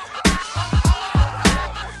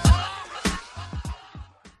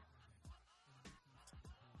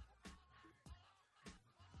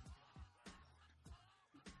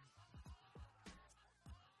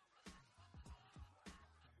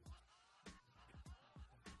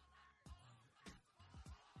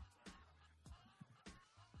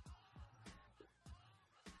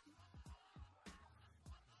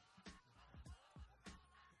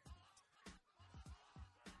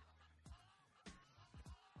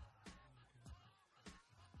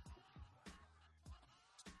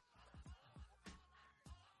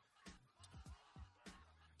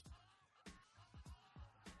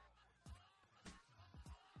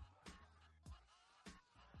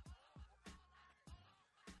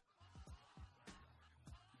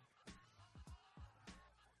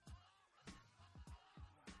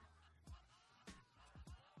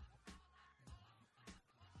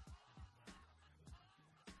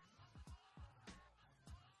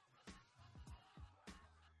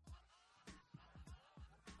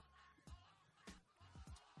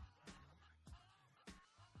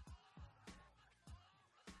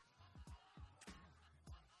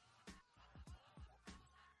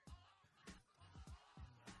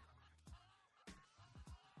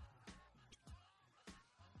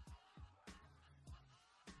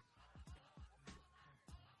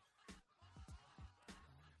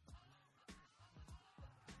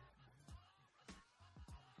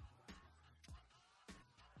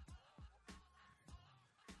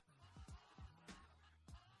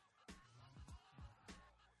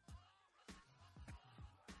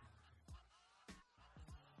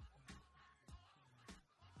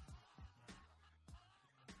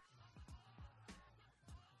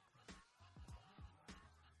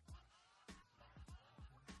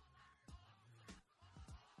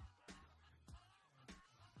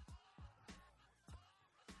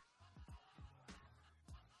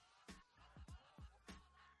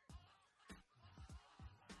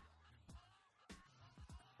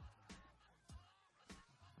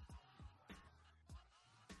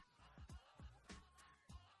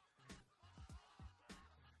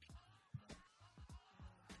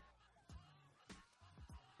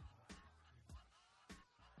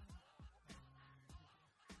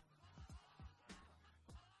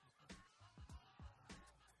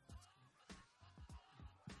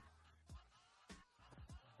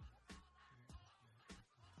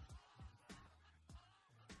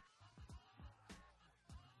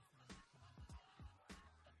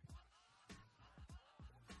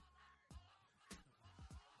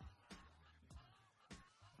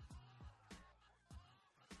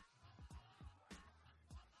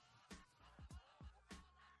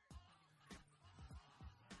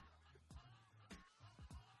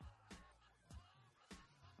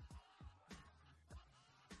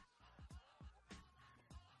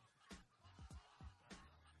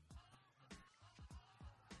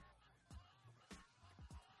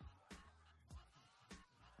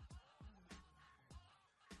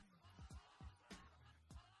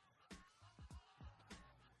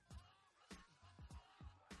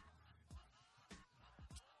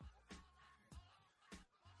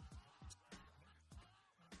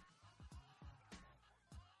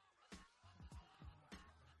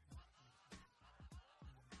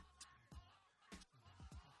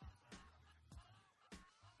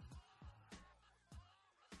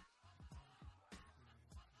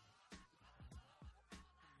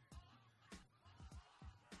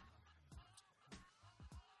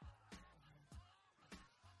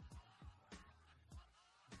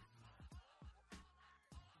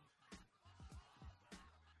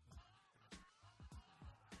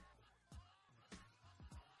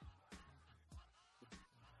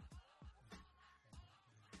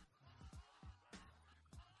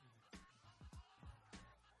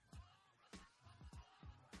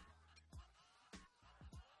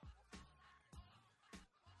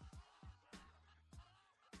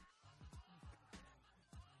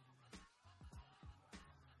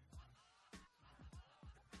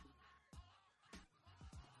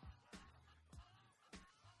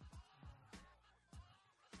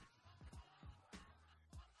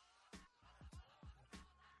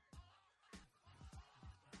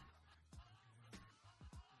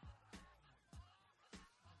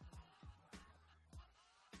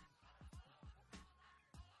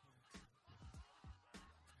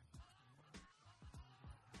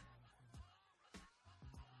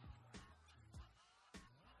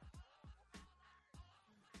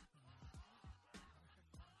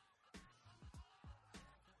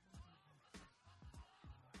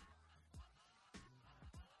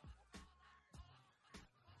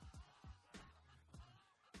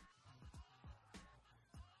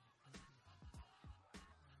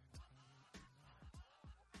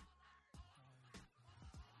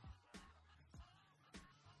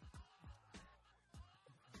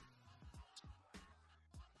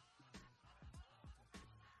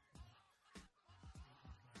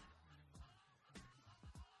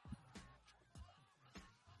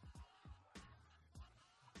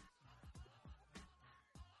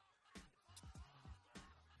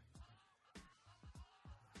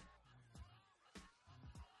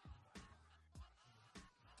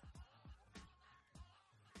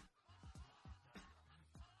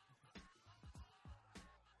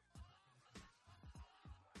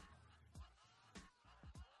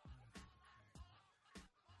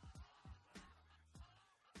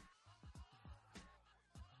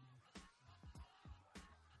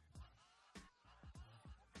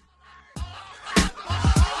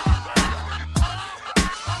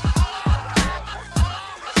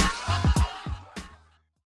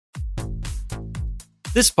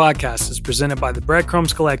 This podcast is presented by the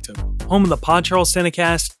Breadcrumbs Collective, home of the Pod Charles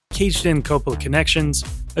Cinecast, Caged In Coppola Connections,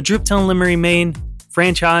 A Drooptown Limerick, Maine,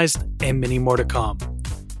 Franchised, and many more to come.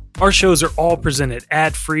 Our shows are all presented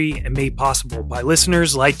ad-free and made possible by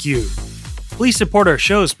listeners like you. Please support our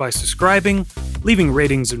shows by subscribing, leaving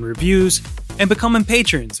ratings and reviews, and becoming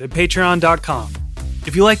patrons at patreon.com.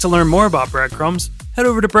 If you'd like to learn more about Breadcrumbs, head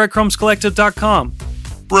over to breadcrumbscollective.com.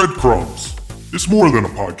 Breadcrumbs. It's more than a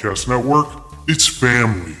podcast network. It's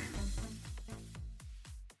family.